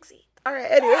feel sexy. All right,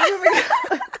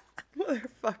 anyway,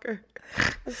 motherfucker.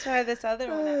 Let's try this other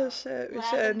one. Oh out. shit, we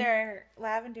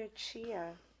Lavender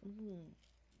chia.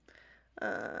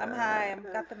 I'm high.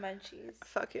 I've got the munchies.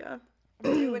 Fuck yeah.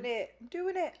 I'm doing it. I'm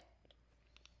doing it.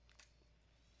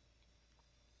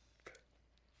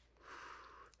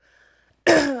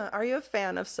 Are you a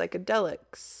fan of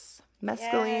psychedelics?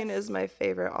 Mescaline is my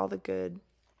favorite. All the good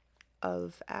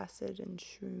of acid and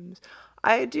shrooms.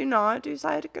 I do not do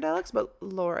psychedelics, but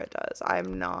Laura does.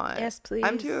 I'm not. Yes, please.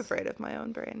 I'm too afraid of my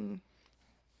own brain.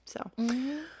 So,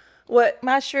 What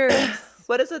mushrooms?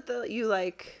 What is it that you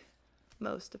like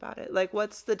most about it? Like,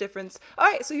 what's the difference? All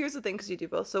right, so here's the thing, because you do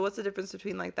both. So what's the difference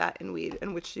between like that and weed,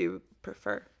 and which do you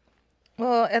prefer?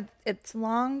 Well, it's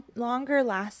longer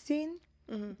lasting.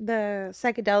 The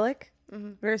psychedelic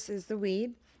versus the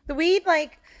weed. The weed,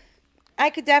 like, I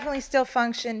could definitely still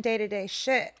function day-to-day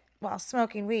shit while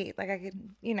smoking weed. Like, I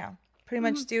could, pretty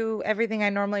much do everything I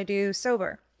normally do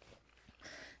sober.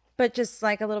 But just,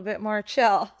 like, a little bit more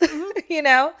chill, It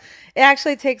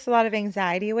actually takes a lot of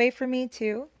anxiety away from me,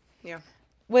 too. Yeah.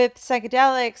 With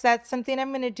psychedelics, that's something I'm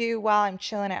going to do while I'm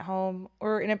chilling at home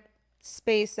or in a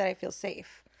space that I feel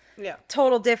safe. Yeah.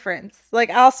 Total difference. Like,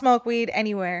 I'll smoke weed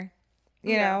anywhere.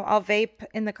 I'll vape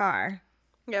in the car.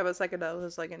 Yeah, but psychedelics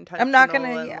is like intentional. I'm not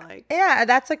gonna. Yeah,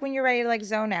 that's like when you're ready to like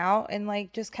zone out and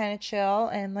like just kind of chill.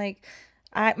 And like,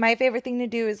 my favorite thing to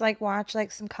do is like watch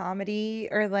like some comedy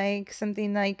or like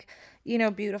something like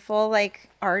beautiful,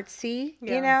 like artsy.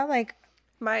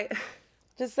 Like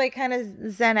just like kind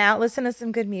of zen out, listen to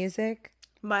some good music.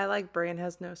 My like brain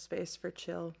has no space for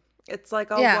chill. It's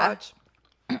like I'll watch.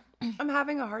 I'm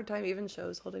having a hard time even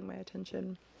shows holding my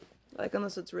attention. Like,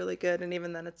 unless it's really good, and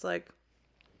even then it's like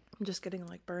I'm just getting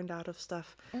like burned out of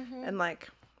stuff. And like,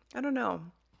 I don't know,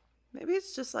 maybe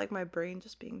it's just like my brain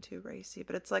just being too racy,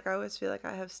 but it's like I always feel like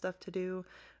I have stuff to do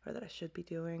or that I should be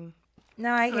doing.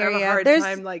 No, I hear you. I have a hard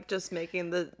time like just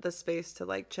making the space to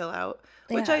like chill out,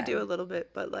 which I do a little bit,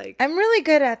 but like I'm really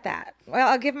good at that. Well,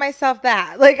 I'll give myself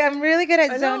that. Like, I'm really good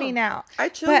at zoning out. I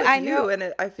chill with you,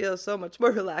 and I feel so much more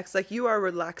relaxed. Like, you are a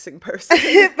relaxing person.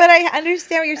 But I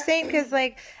understand what you're saying, because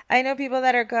like I know people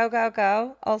that are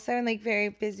go also, and like very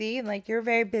busy, and like you're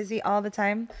very busy all the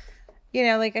time.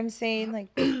 Like I'm saying, like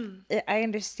I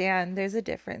understand there's a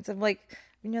difference of like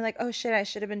when you're like, oh shit, I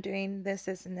should have been doing this,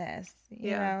 and this, you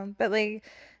know? But like,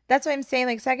 that's what I'm saying.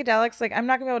 Like psychedelics, like I'm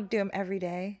not gonna be able to do them every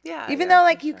day. Yeah. Even though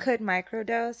like you could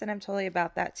microdose, and I'm totally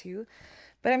about that too.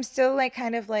 But I'm still like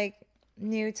kind of like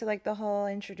new to like the whole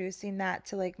introducing that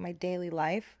to like my daily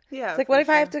life. Yeah. It's like, what if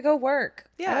I have to go work?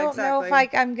 Yeah, I don't know if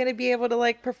I'm gonna be able to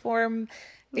like perform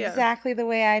exactly the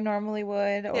way I normally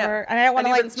would, and I don't want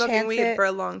to like you've been smoking weed for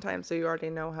a long time, so you already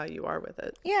know how you are with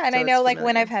it. Yeah, and so I know like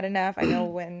when I've had enough, I know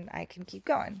when I can keep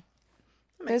going.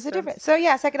 There's a difference. So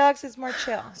yeah, psychedelics is more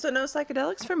chill. So no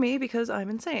psychedelics for me because I'm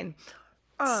insane.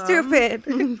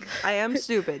 Stupid. I am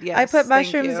stupid. Yes. I put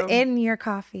mushrooms in your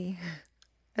coffee.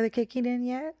 Are they kicking in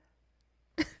yet?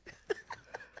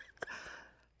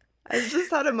 I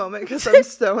just had a moment because I'm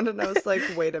stoned, and I was like,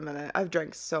 wait a minute, I've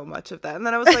drank so much of that. And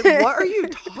then I was like, what are you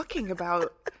talking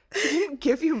about? She didn't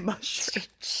give you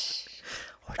mushrooms.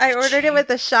 I ordered it with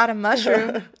a shot of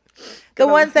mushroom. The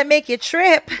ones that make you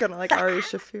trip. Gonna like Ari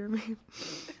Shafir me.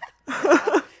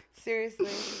 Seriously.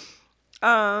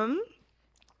 Come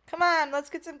on, let's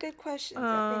get some good questions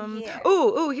up in here.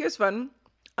 Ooh, here's one.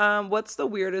 What's the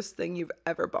weirdest thing you've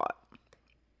ever bought?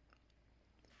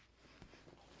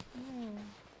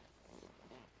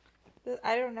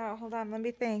 I don't know. Hold on, let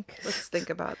me think. Let's think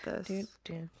about this.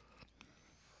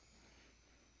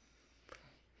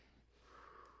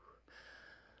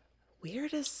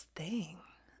 Weirdest thing.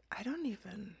 I don't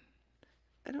even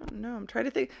I don't know. I'm trying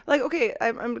to think. Like, okay,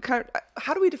 I'm kind of.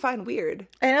 How do we define weird?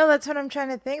 I know, that's what I'm trying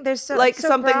to think. There's so like so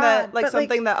something broad, that like but,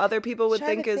 something that other people would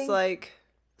trying think to is think. like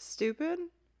stupid.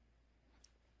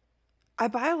 I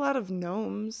buy a lot of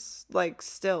gnomes, like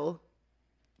still.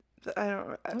 But I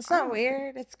don't. It's I not don't-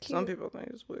 weird. It's cute. Some people think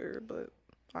it's weird, but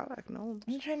I like gnomes.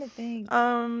 I'm trying to think.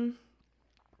 Oh,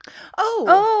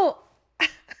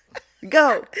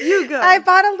 go. You go. I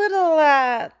bought a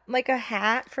little like a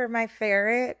hat for my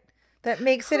ferret that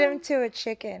makes it into a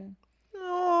chicken.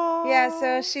 Aw. Yeah,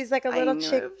 so she's like a little know,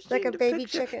 chick, I've like seen a the baby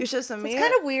picture. chicken. You should send me It's it.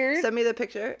 kind of weird. Send me the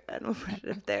picture and we'll put it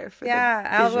up there for Yeah,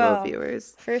 the I visual will.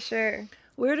 viewers. For sure.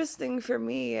 Weirdest thing for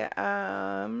me,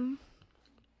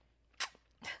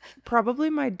 probably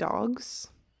my dogs.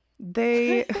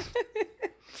 They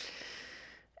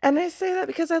and I say that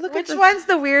because I look Which at one's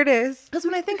the weirdest? because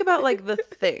when I think about like the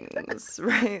things,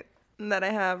 right, that I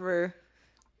have or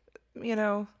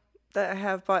that I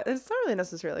have bought, it's not really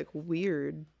necessarily like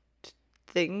weird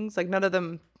things. Like none of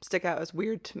them stick out as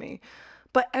weird to me.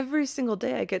 But every single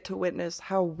day I get to witness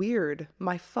how weird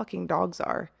my fucking dogs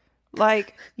are.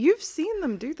 Like, you've seen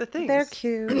them do the things. They're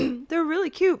cute. They're really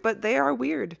cute, but they are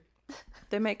weird.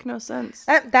 They make no sense.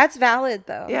 That's valid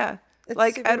though. Yeah. It's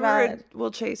Like, super Edward valid.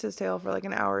 will chase his tail for like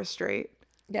an hour straight.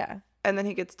 Yeah. And then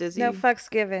he gets dizzy, No fucks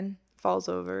given. falls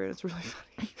over, and it's really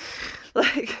funny.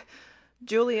 Like,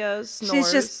 Julia snores.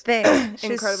 She's just thick.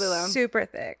 Incredibly She's loud. super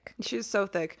thick. She's so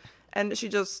thick. And she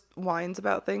just whines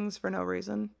about things for no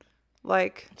reason.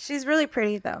 Like, She's really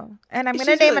pretty though. And I'm She's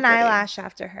going to name really an pretty. eyelash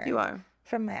after her. you are.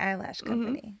 From my eyelash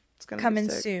company. It's gonna be Coming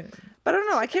sick. soon. But I don't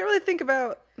know. I can't really think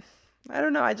about. I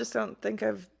don't know. I just don't think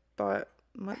I've bought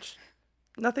much.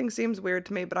 Nothing seems weird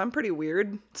to me, but I'm pretty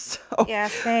weird. So Yeah,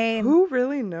 same. who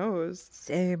really knows?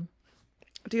 Same.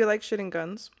 Do you like shooting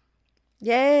guns?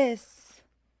 Yes.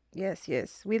 Yes,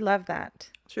 yes. We love that.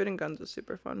 Shooting guns is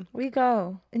super fun. We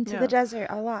go into Yeah. the desert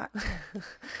a lot.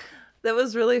 That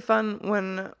was really fun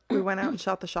when we went out and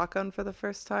shot the shotgun for the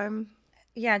first time.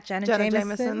 Yeah, Jenna Jenna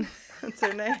Jameson. Jameson. That's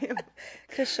her name.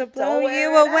 Because she'll blow Don't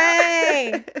you wear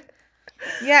away.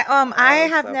 Yeah, I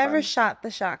it's have so never fun. shot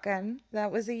the shotgun. That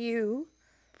was a you.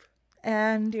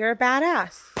 And you're a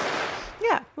badass.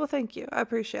 Yeah, well, thank you. I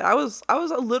appreciate it. I was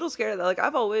a little scared of that. Like,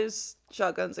 I've always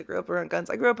shot guns. I grew up around guns.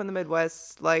 I grew up in the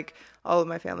Midwest. Like, all of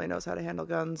my family knows how to handle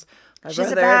guns. My She's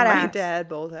a brother and my badass. dad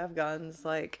both have guns.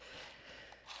 Like,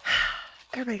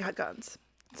 everybody got guns.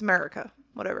 It's America.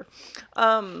 Whatever.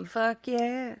 Fuck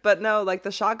yeah. But no, like,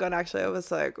 the shotgun, actually, I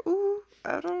was like, ooh,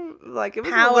 I don't, like, it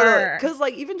was a little, Power. because,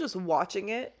 like, even just watching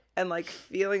it and, like,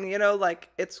 feeling, like,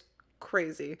 it's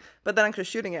crazy. But then actually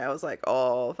shooting it, I was like,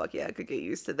 oh, fuck yeah, I could get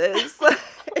used to this.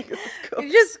 Like, this is cool.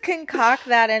 You just concoct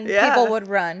that and Yeah. people would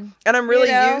run. And I'm really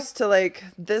know? used to, like,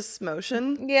 this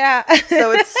motion. Yeah.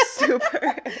 So it's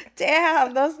super.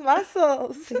 Damn, those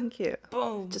muscles. Thank you.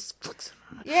 Boom. Just flicks.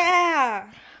 Yeah.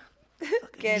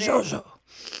 Get it. Jojo.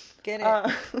 Get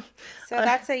it. So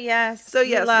that's a yes. So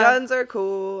You yes, love- guns are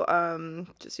cool.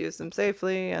 Just use them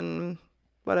safely and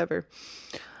whatever.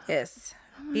 Yes.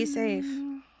 Be safe.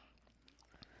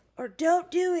 Or don't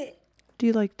do it. Do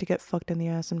you like to get fucked in the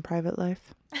ass in private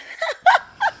life?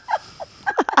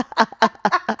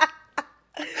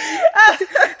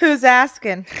 Who's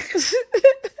asking?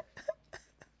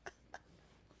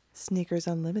 Sneakers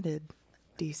Unlimited,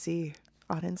 DC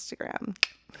on Instagram.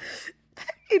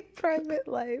 In private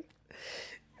life.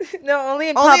 No, only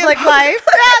in Only in public public life.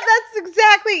 Yeah, that's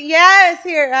exactly. Yes,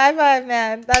 here, high five,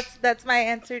 man. That's my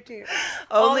answer too.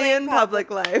 Only in public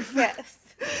life. Yes.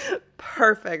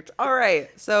 Perfect. All right.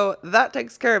 So that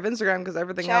takes care of Instagram because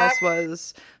everything Check. else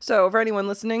was. So for anyone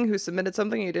listening who submitted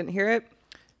something you didn't hear it,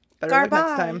 better look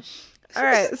next time. All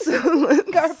right. So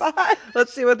Garbage.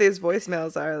 let's see what these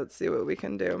voicemails are. Let's see what we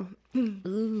can do.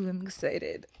 Ooh, I'm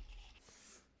excited.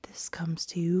 This comes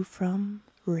to you from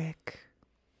Rick.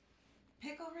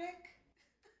 Pickle Rick.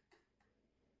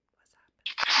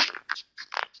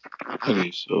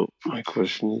 Okay, so my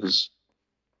question is,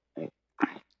 I've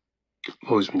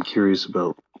always been curious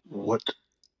about what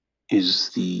is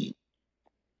the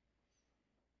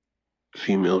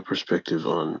female perspective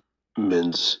on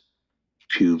men's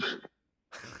pubes?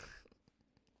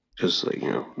 Because, like,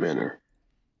 men are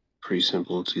pretty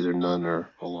simple. It's either none or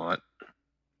a lot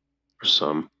or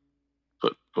some.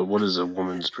 But what is a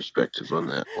woman's perspective on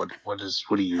that? What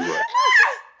do you like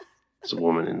as a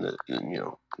woman in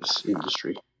this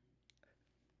industry?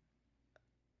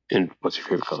 And what's your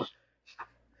favorite color?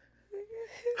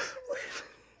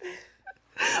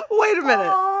 Wait a minute.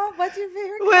 Aw, what's your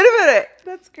favorite? Wait a minute.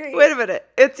 That's great. Wait a minute.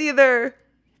 It's either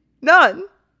none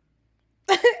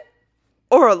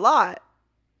or a lot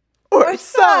or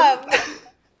some.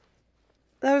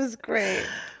 That was great.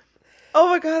 Oh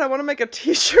my God, I want to make a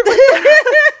t-shirt with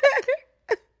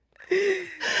that.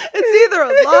 It's either a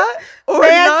lot or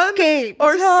Manscaped. none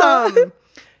or some.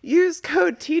 Use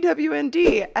code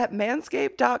TWND at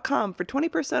manscaped.com for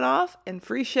 20% off and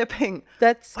free shipping.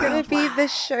 That's going to be the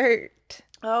shirt.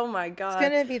 Oh my God. It's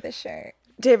going to be the shirt.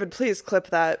 David, please clip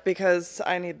that because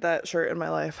I need that shirt in my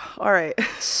life. All right.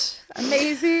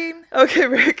 Amazing. Okay,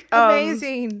 Rick.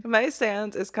 Amazing. My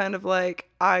stance is kind of like,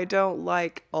 I don't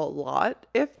like a lot.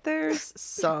 If there's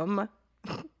some,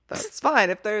 that's fine.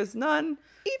 If there's none,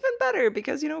 even better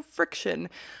because, friction.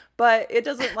 But it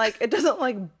doesn't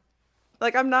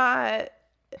like, I'm not,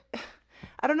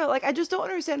 I don't know. Like, I just don't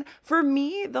understand. For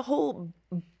me, the whole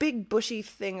big bushy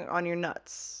thing on your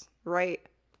nuts, right?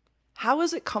 How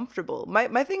is it comfortable?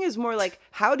 My thing is more like,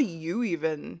 how do you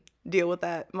even deal with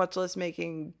that, much less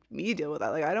making me deal with that?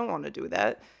 Like, I don't want to do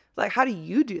that. Like, how do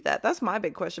you do that? That's my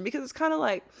big question, because it's kind of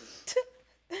like,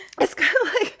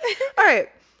 all right.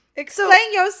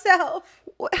 Explain yourself.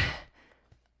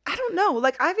 I don't know.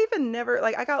 Like, I've even never,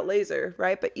 like, I got laser,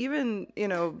 right? But even,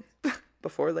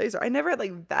 before laser, I never had,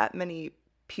 like, that many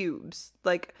pubes.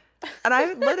 Like, and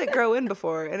I let it grow in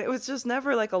before, and it was just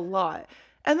never, like, a lot.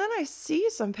 And then I see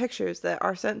some pictures that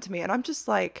are sent to me, and I'm just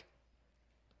like,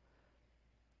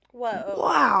 whoa.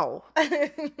 Wow.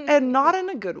 And not in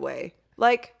a good way.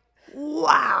 Like,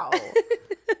 wow.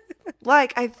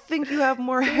 Like, I think you have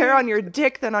more hair on your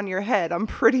dick than on your head. I'm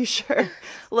pretty sure.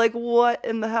 Like, what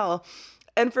in the hell?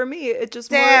 And for me, it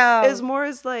just more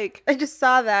is like, I just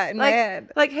saw that in my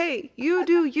head. Like, hey, you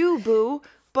do you, boo.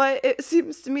 But it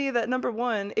seems to me that, number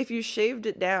one, if you shaved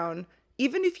it down,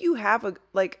 even if you have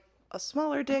a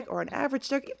smaller dick or an average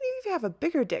dick, even if you have a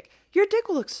bigger dick, your dick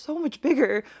will look so much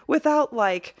bigger without,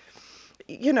 like,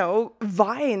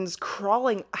 vines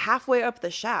crawling halfway up the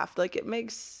shaft. Like,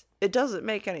 it doesn't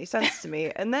make any sense to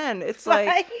me. And then it's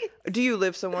like, do you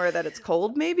live somewhere that it's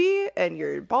cold maybe and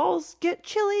your balls get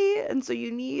chilly and so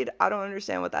you need, I don't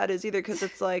understand what that is either, because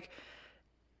it's like,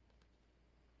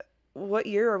 what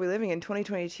year are we living in?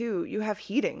 2022. You have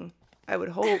heating, I would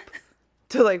hope,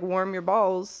 to like warm your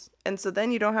balls. And so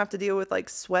then you don't have to deal with like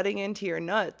sweating into your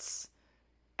nuts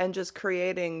and just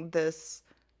creating this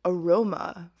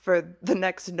aroma for the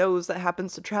next nose that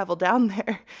happens to travel down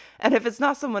there. And if it's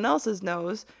not someone else's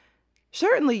nose,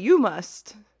 certainly you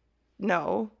must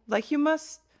know. Like, you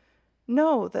must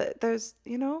know that there's,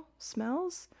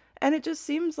 smells. And it just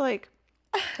seems like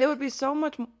it would be so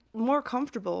much more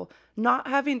comfortable not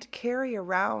having to carry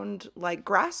around like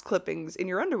grass clippings in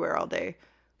your underwear all day.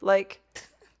 Like,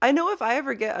 I know if I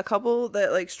ever get a couple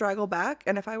that like straggle back,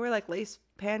 and if I wear like lace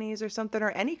panties or something,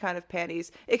 or any kind of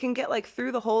panties, it can get like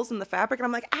through the holes in the fabric, and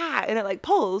I'm like, and it like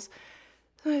pulls.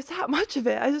 There's that much of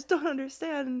it. I just don't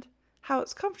understand how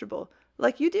it's comfortable.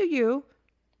 Like, you do you,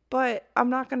 but I'm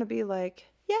not going to be like,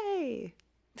 yay.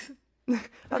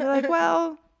 I'll be like,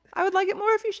 well, I would like it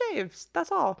more if you shaved.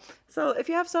 That's all. So if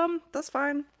you have some, that's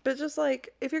fine. But just like,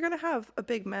 if you're going to have a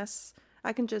big mess,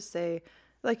 I can just say,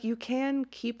 like, you can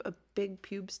keep a big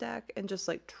pube stack and just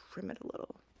like trim it a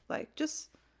little. Like, just,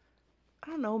 I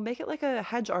don't know, make it like a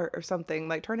hedge art or something.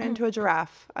 Like, turn it into a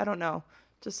giraffe. I don't know.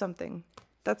 Just something.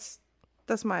 That's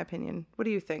my opinion. What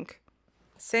do you think?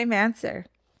 Same answer.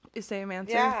 Same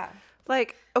answer? Yeah.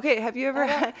 Like, okay, have you ever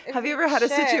had a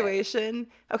situation?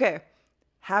 Okay.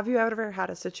 Have you ever had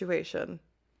a situation,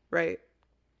 right,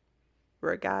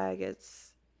 where a guy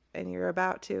gets, and you're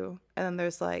about to, and then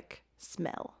there's like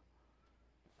smell,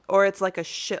 or it's like a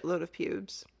shitload of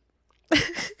pubes?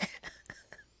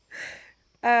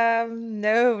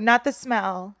 No, not the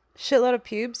smell. Shitload of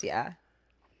pubes, yeah.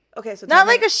 Okay, so not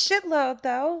like a shitload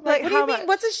though. Like, what do you mean? Much?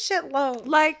 What's a shitload?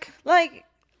 Like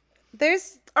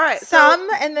there's all right, some,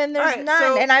 and then there's none,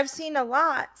 so and I've seen a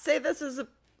lot.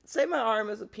 Say my arm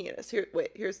is a penis.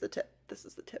 Here's the tip. This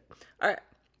is the tip. All right.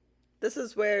 This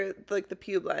is where like the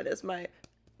pube line is.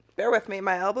 Bear with me.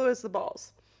 My elbow is the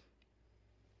balls.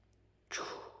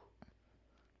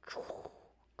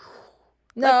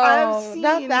 No, I've seen,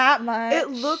 not that much. It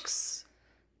looks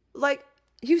like,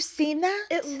 you've seen that?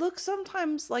 It looks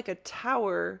sometimes like a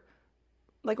tower,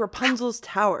 like Rapunzel's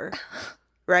tower,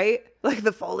 right? Like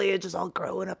the foliage is all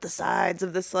growing up the sides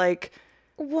of this, like,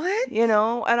 what? And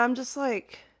I'm just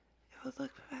like, it would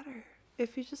look better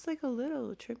if you just like a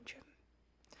little trim.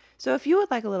 So if you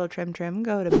would like a little trim,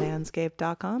 go to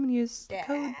manscaped.com and use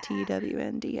code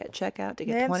TWND at checkout to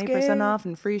get 20% off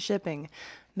and free shipping.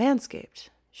 Manscaped,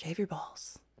 shave your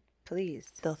balls.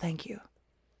 Please. They'll thank you.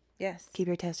 Yes. Keep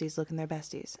your testes looking their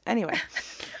besties. Anyway.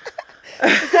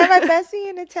 Is that my bestie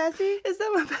in a tessie? Is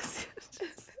that my bestie?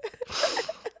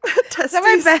 Is that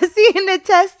my bestie in a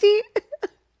testie?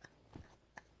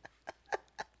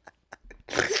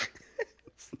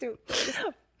 Stupid.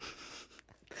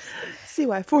 See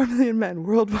why 4 million men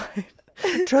worldwide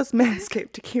trust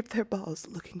Manscaped to keep their balls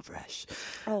looking fresh.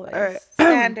 Always. All right.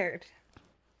 Standard.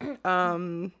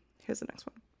 Here's the next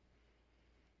one.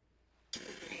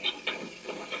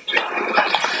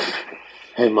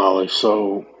 Hey, Molly.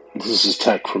 So this is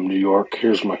Tech from New York.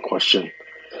 Here's my question.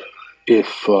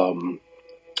 If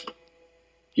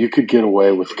you could get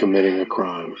away with committing a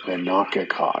crime and not get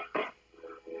caught,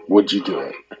 would you do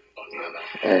it?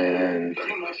 And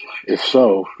if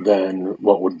so, then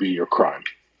what would be your crime?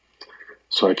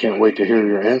 So I can't wait to hear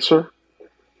your answer,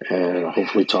 and I'll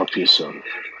hopefully talk to you soon.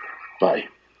 Bye.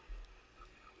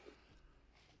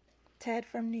 Ted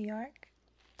from New York.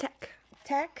 Tech.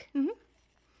 Tech? Mm-hmm.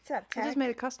 What's up, Tech? I just made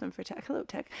a custom for Tech. Hello,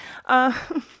 Tech.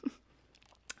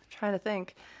 Trying to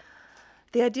think.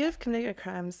 The idea of committing a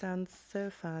crime sounds so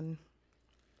fun.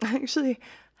 I actually,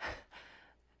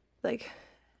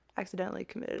 accidentally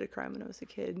committed a crime when I was a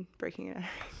kid, breaking and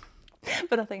entering.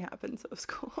 But nothing happened, so it was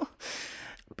cool.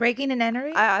 Breaking and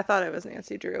entering? I thought it was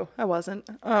Nancy Drew. I wasn't.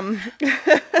 I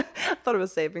thought I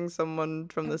was saving someone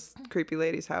from this creepy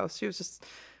lady's house. She was just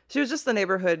the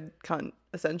neighborhood cunt,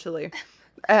 essentially.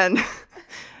 And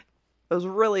I was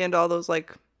really into all those,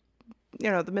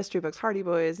 the mystery books, Hardy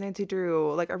Boys, Nancy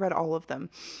Drew. I read all of them.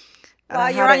 Wow,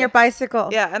 you're on your bicycle.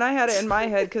 Yeah, and I had it in my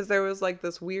head because there was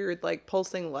this weird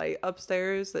pulsing light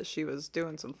upstairs that she was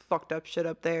doing some fucked up shit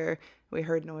up there. We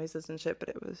heard noises and shit, but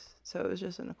it was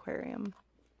just an aquarium.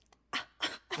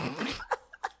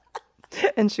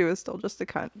 And she was still just a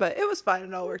cunt, but it was fine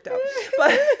and all worked out.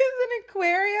 But it's an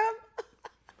aquarium.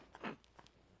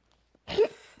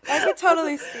 I could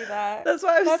totally see that. That's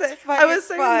why I was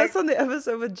saying this on the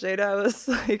episode with Jada. I was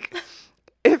like,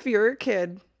 if you're a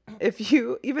kid,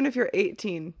 even if you're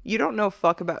 18, you don't know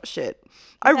fuck about shit.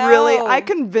 I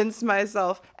convinced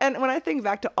myself, and when I think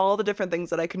back to all the different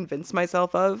things that I convinced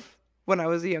myself of when I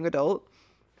was a young adult,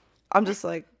 I'm just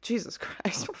like, Jesus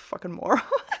Christ, what a fucking moron.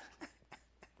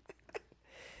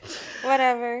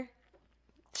 Whatever.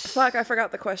 Fuck, I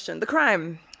forgot the question. The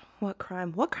crime. What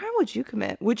crime? What crime would you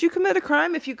commit? Would you commit a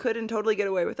crime if you could and totally get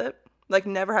away with it?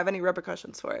 Never have any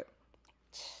repercussions for it?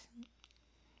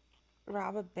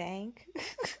 Rob a bank.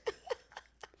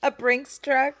 A Brinks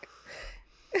truck.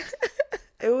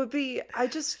 It would be, I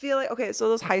just feel like, okay, so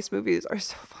those heist movies are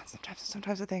so fun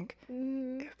sometimes I think it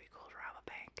would be cool to rob a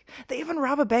bank. They even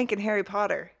rob a bank in Harry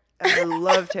Potter. And I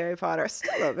loved Harry Potter. I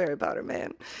still love Harry Potter,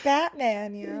 man.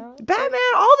 Batman, Batman,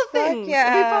 all the things.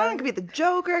 Yeah. It'd be fun. I could be the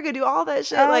Joker. I could do all that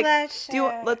shit.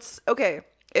 Okay,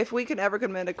 if we can ever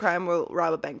commit a crime, we'll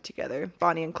rob a bank together.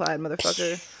 Bonnie and Clyde,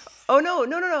 motherfucker. Oh, no.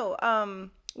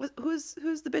 Who's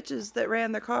the bitches that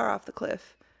ran their car off the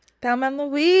cliff? Thelma and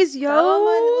Louise, yo.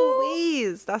 Thelma and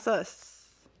Louise. That's us.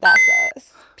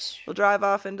 We'll drive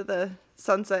off into the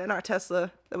sunset in our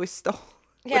Tesla that we stole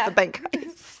with the bank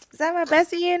heist. Is that my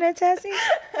Bessie in a Tessie?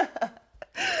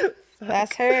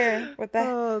 That's her with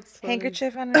the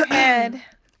handkerchief on her head.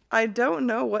 I don't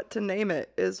know what to name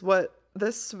it, is what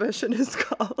this submission is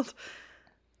called.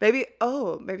 Maybe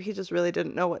he just really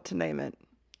didn't know what to name it.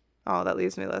 Oh, that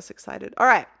leaves me less excited. All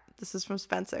right, this is from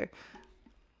Spencer.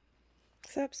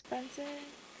 What's up, Spencer?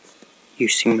 You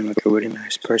seem like a really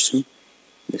nice person.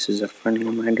 This is a friendly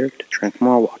reminder to drink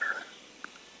more water.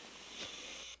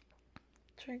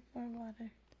 Drink more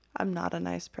water. I'm not a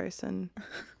nice person.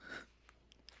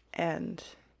 And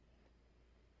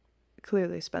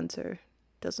clearly Spencer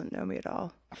doesn't know me at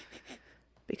all.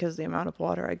 Because the amount of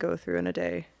water I go through in a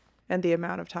day and the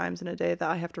amount of times in a day that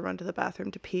I have to run to the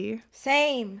bathroom to pee.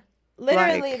 Same.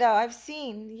 Literally, though, I've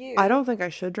seen you. I don't think I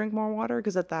should drink more water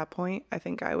because at that point, I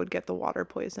think I would get the water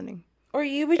poisoning. Or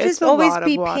you would just always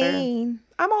be peeing.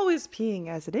 I'm always peeing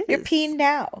as it is. You're peeing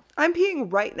now. I'm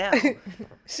peeing right now.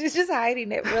 She's just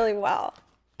hiding it really well.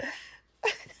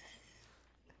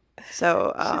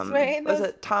 So, was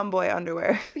it tomboy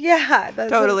underwear? Yeah.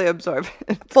 Totally absorbent.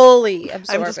 Fully absorbent.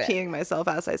 I'm just peeing myself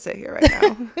as I sit here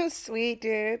right now. Sweet,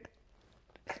 dude.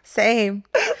 Same.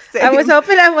 I was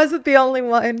hoping I wasn't the only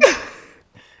one.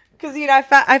 Because,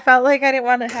 I felt like I didn't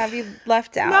want to have you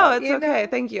left out. No, it's okay.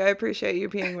 Thank you. I appreciate you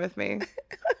peeing with me.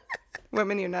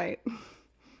 Women unite.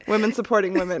 Women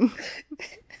supporting women.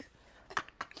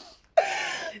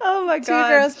 Oh my God.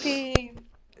 2 girls peeing.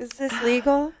 Is this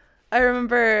legal? I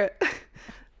remember,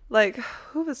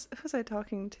 who was I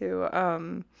talking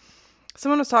to?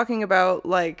 Someone was talking about,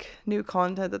 new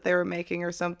content that they were making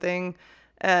or something.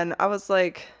 And I was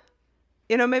like,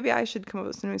 maybe I should come up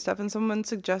with some new stuff. And someone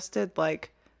suggested,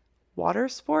 water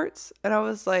sports. And I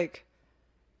was like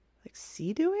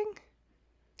sea doing?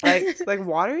 Like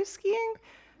water skiing?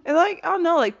 And I don't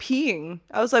know, peeing.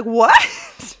 I was like,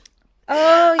 what?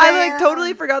 Oh, yeah. I like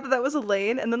totally forgot that was a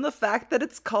lane, and then the fact that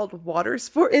it's called water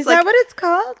sports. Is like, that what it's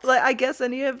called? Like, I guess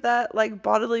any of that like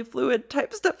bodily fluid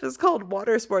type stuff is called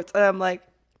water sports, and I'm like,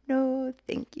 no,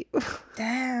 thank you.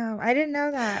 Damn, I didn't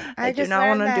know that. I do just not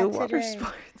want learned to do that water today.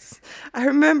 sports. I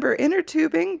remember inner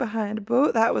tubing behind a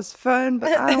boat. That was fun,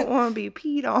 but I don't want to be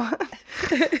peed on.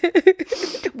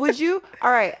 Would you?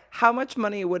 All right. How much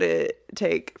money would it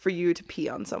take for you to pee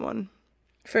on someone?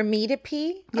 For me to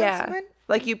pee on someone?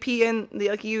 Like you pee in,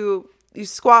 like you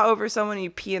squat over someone and you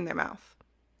pee in their mouth.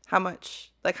 How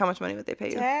much? Like how much money would they pay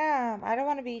you? Damn, I don't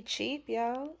want to be cheap,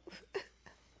 yo.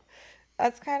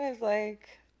 That's kind of like,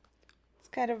 it's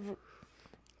kind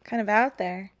of out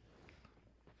there.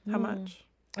 How much?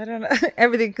 I don't know.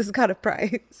 Everything is kind of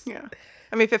price. Yeah.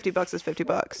 I mean, $50 is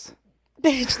 $50.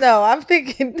 Bitch, no, I'm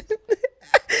thinking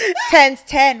 10's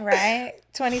 10, right?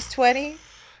 20's 20.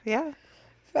 Yeah.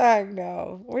 Fuck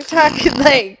no. We're talking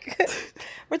like,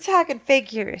 we're talking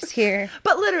figures here.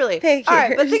 But literally, Figures. all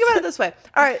right. But think about it this way.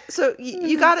 All right, so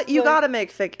you gotta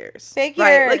make figures,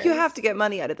 right? Like you have to get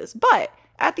money out of this. But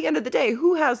at the end of the day,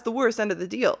 who has the worst end of the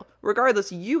deal?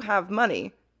 Regardless, you have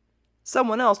money.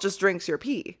 Someone else just drinks your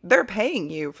pee. They're paying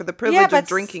you for the privilege of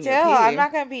drinking your pee. I'm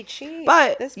not gonna be cheap.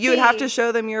 But you would have to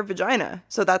show them your vagina,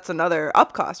 so that's another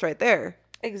up cost right there.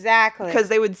 Exactly. Because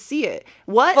they would see it.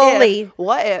 What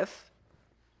if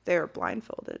they were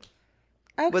blindfolded?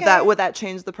 Okay. Would that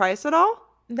change the price at all?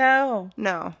 No.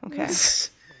 No. Okay.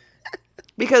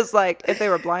 Because like if they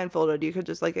were blindfolded, you could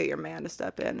just like get your man to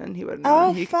step in and he would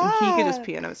know. He could just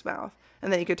pee in his mouth,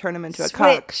 and then you could turn him into a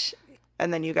cock,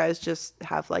 and then you guys just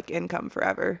have like income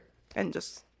forever, and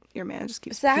just your man just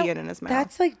keeps peeing in his mouth.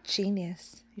 That's like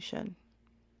genius. You should.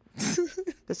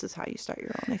 This is how you start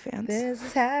your OnlyFans. This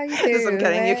is how you do I'm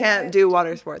kidding. it. You can't do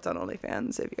water sports on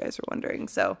OnlyFans if you guys are wondering.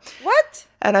 So what?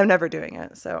 And I'm never doing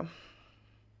it. So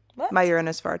what? My urine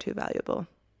is far too valuable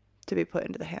to be put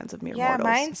into the hands of mere mortals. Yeah,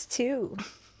 mine's too.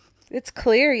 It's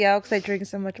clear, yo, because I drink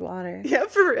so much water. Yeah,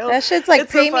 for real. That shit's like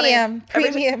premium.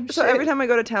 So every time I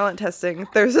go to talent testing,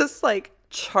 there's this like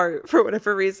chart for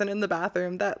whatever reason in the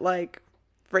bathroom that like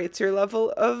rates your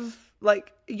level of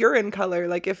like urine color,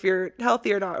 like if you're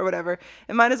healthy or not or whatever.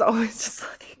 And mine is always just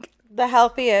like the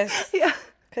healthiest. Yeah.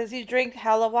 Because you drink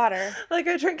hella water. Like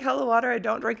I drink hella water. I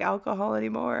don't drink alcohol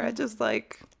anymore. I just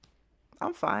like,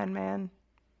 I'm fine, man.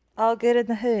 All good in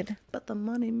the hood. But the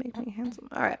money made me handsome.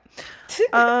 All right.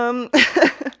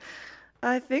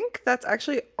 I think that's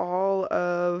actually all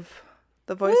of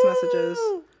the voice messages.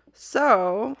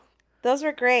 So those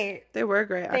were great. They were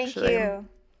great, actually. Thank you.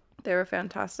 They were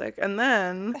fantastic. And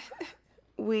then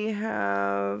we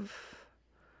have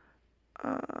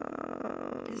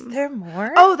is there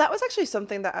more? Oh, that was actually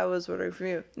something that I was wondering from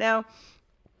you. Now,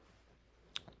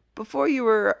 before you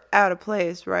were at a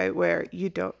place, right, where you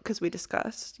don't, because we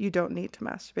discussed, you don't need to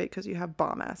masturbate because you have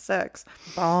bomb-ass sex.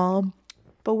 Bomb.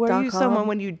 But were you someone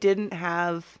when you didn't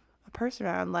have a person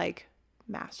around, like,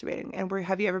 masturbating? And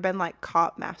have you ever been, like,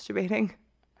 caught masturbating?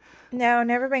 No,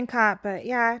 never been caught, but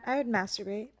yeah, I would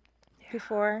masturbate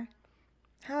before.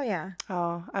 Hell yeah.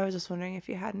 Oh, I was just wondering if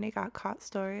you had any got caught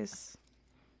stories.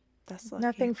 That's lucky.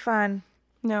 Nothing fun.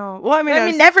 No. Well, I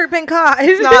mean, never been caught.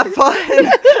 It's not fun.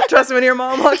 Trust me, when your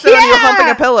mom walks in and you're humping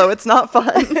a pillow, it's not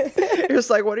fun. You're just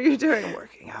like, what are you doing? I'm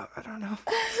working out. I don't know.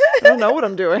 I don't know what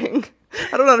I'm doing.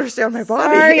 I don't understand my body.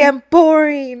 Sorry, I'm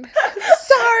boring.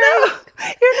 Sorry. No,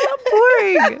 you're not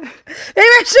boring. Maybe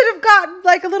I should have gotten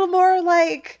like a little more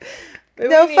like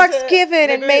no fucks given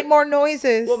and made more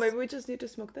noises. Well, maybe we just need to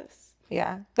smoke this.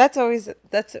 Yeah, that's always a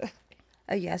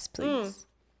yes, please.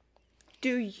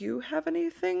 Do you have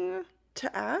anything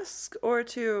to ask or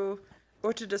to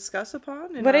discuss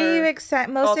upon? What are you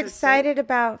most excited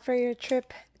about for your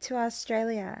trip to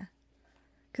Australia?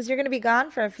 Because you're going to be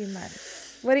gone for a few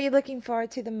months. What are you looking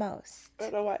forward to the most? I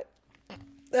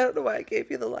don't know why I gave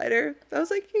you the lighter. I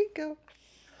was like, here you go.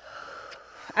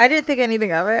 I didn't think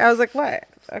anything of it. I was like, what?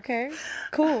 Okay,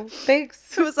 cool,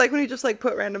 thanks. It was like when you just like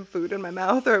put random food in my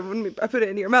mouth, or when I put it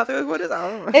into your mouth. Like, what is that? I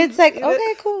don't know. It's like,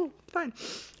 okay, cool. Fine.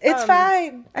 It's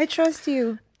fine. I trust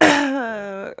you.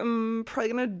 I'm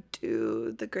probably gonna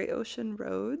do the Great Ocean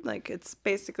Road. Like it's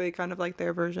basically kind of like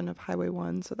their version of Highway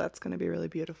 1, so that's gonna be really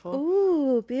beautiful.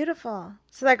 Ooh, beautiful.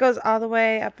 So that goes all the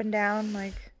way up and down,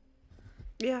 like.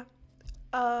 Yeah.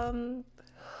 I'm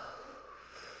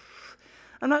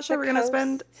not sure. We're gonna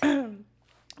spend. I'm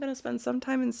gonna spend some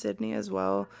time in Sydney as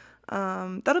well.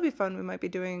 That'll be fun. We might be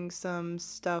doing some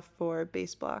stuff for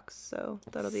base blocks, so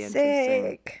that'll be interesting.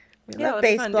 Sick. We love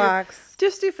base blocks.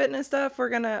 Just do fitness stuff. We're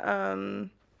gonna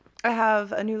I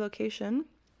have a new location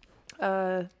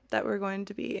that we're going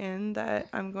to be in, that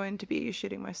I'm going to be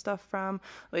shooting my stuff from.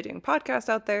 We're doing podcasts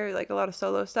out there, like a lot of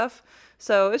solo stuff.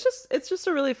 So it's just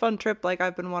a really fun trip. Like,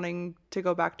 I've been wanting to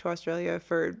go back to Australia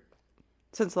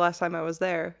since the last time I was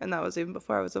there, and that was even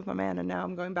before I was with my man, and now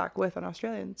I'm going back with an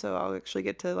Australian, so I'll actually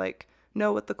get to like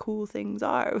know what the cool things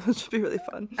are, which will be really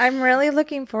fun. I'm really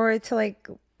looking forward to like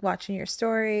watching your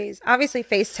stories. Obviously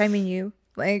FaceTiming you,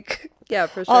 like, Yeah,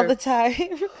 for sure. all the time.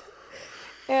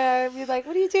 Yeah, I'd be like,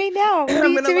 what are you doing now? What are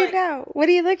you doing now? What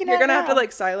are you looking at? You're gonna now? have to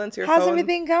like silence your How's phone.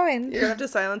 everything going? You're gonna have to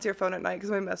silence your phone at night,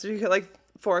 because my message you at like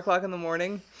 4:00 in the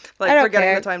morning, like I don't forgetting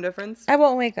care. the time difference. I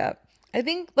won't wake up. I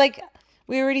think like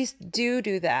we already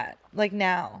do that. Like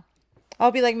now,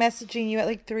 I'll be like messaging you at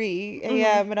like 3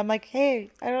 a.m. and I'm like, hey,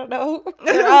 I don't know,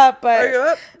 you're up, but Are you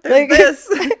up? There's like, this.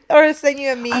 or send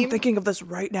you a meme. I'm thinking of this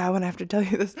right now, and I have to tell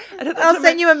you this. I'll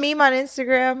send you a meme on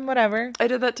Instagram, whatever. I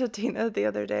did that to Tina the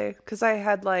other day, because I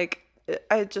had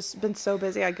just been so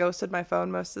busy. I ghosted my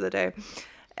phone most of the day,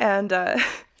 and I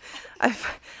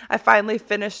finally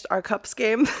finished our cups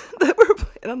game that we're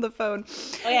playing on the phone.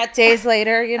 Oh yeah, days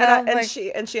later, you know, and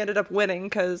she ended up winning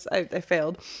because I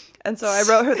failed, and so I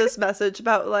wrote her this message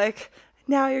about like,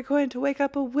 now you're going to wake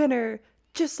up a winner,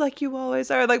 just like you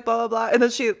always are, like blah blah blah. And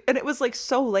it was like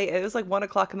so late. It was like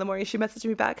 1:00 in the morning. She messaged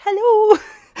me back, hello.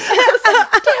 I was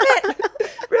like, damn it,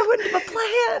 ruined my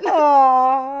plan.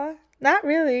 Aw, not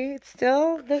really. It's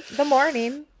still the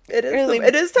morning. It is. Early,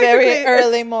 It is technically very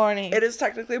early morning. It is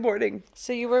technically morning.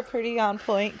 So you were pretty on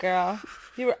point, girl.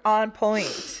 You were on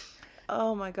point.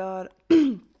 Oh my god,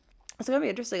 it's gonna be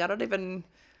interesting. I don't even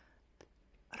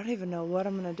know what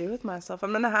I'm gonna do with myself.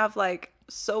 I'm gonna have like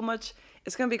so much.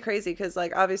 It's gonna be crazy because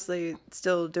like obviously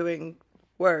still doing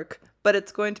work, but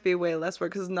it's going to be way less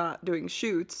work because not doing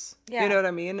shoots. Yeah. You know what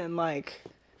I mean? And like,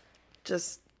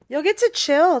 just. You'll get to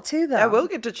chill too, though. I will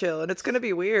get to chill, and it's gonna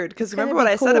be weird because remember gonna what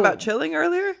be I said cool. about chilling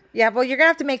earlier? Yeah, well, you're gonna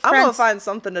have to make friends. I'm gonna find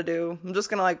something to do. I'm just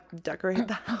gonna like decorate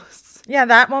the house. Yeah,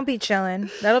 that won't be chilling.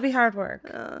 That'll be hard work.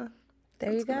 There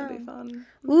you It's gonna go. be fun.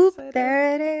 I'm Oop, excited.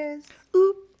 there it is.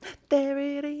 Oop, there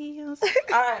it is.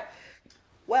 All right.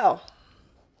 Well,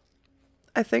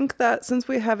 I think that since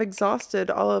we have exhausted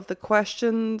all of the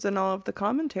questions and all of the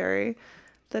commentary,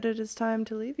 that it is time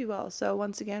to leave you all. So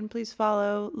once again, please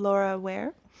follow Laura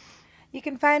where? You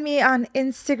can find me on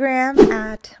Instagram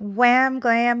at Wham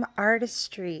Glam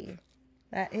Artistry.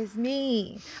 That is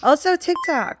me. Also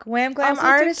TikTok, Wham Glam Also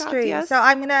TikTok, Artistry. yes. So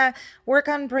I'm gonna work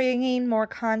on bringing more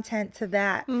content to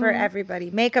that for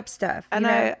everybody. Makeup stuff. And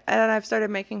you know? I've started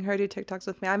making her do TikToks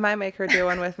with me. I might make her do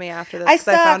one with me after this. I 'cause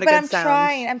suck, found a but good I'm sound.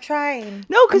 trying. I'm trying.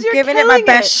 No, 'cause I'm you're giving it my killing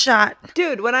best it. shot.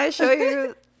 Dude, when I show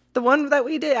you the one that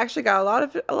we did, actually got a lot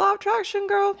of traction,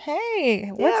 girl. Hey,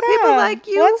 what's up? people like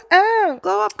you. What's up?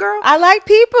 Glow up, girl. I like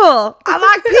people. I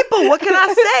like people. What can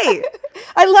I say?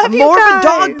 I love I'm you more guys. of a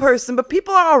dog person, but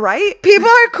people are all right. People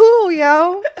are cool,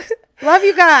 yo. Love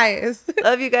you guys.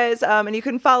 Love you guys. And you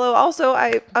can follow also,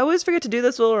 I always forget to do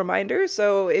this little reminder.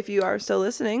 So if you are still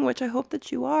listening, which I hope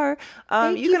that you are,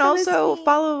 Thank you you can for also listening.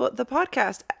 follow the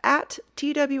podcast at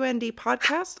TWND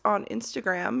Podcast on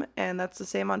Instagram. And that's the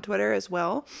same on Twitter as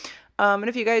well. And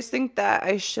if you guys think that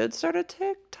I should start a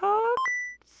TikTok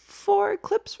for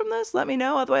clips from this, let me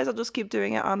know. Otherwise, I'll just keep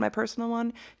doing it on my personal one.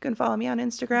 You can follow me on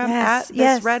Instagram Yes, at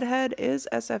yes. this redhead is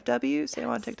SFW. Same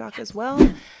on TikTok as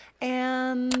well.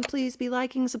 And please be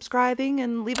liking, subscribing,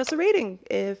 and leave us a rating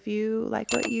if you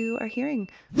like what you are hearing,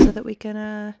 so that we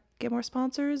can get more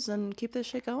sponsors and keep this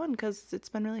shit going, because it's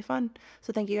been really fun.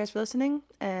 So thank you guys for listening,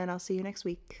 and I'll see you next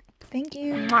week. Thank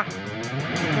you.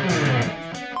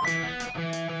 Mwah.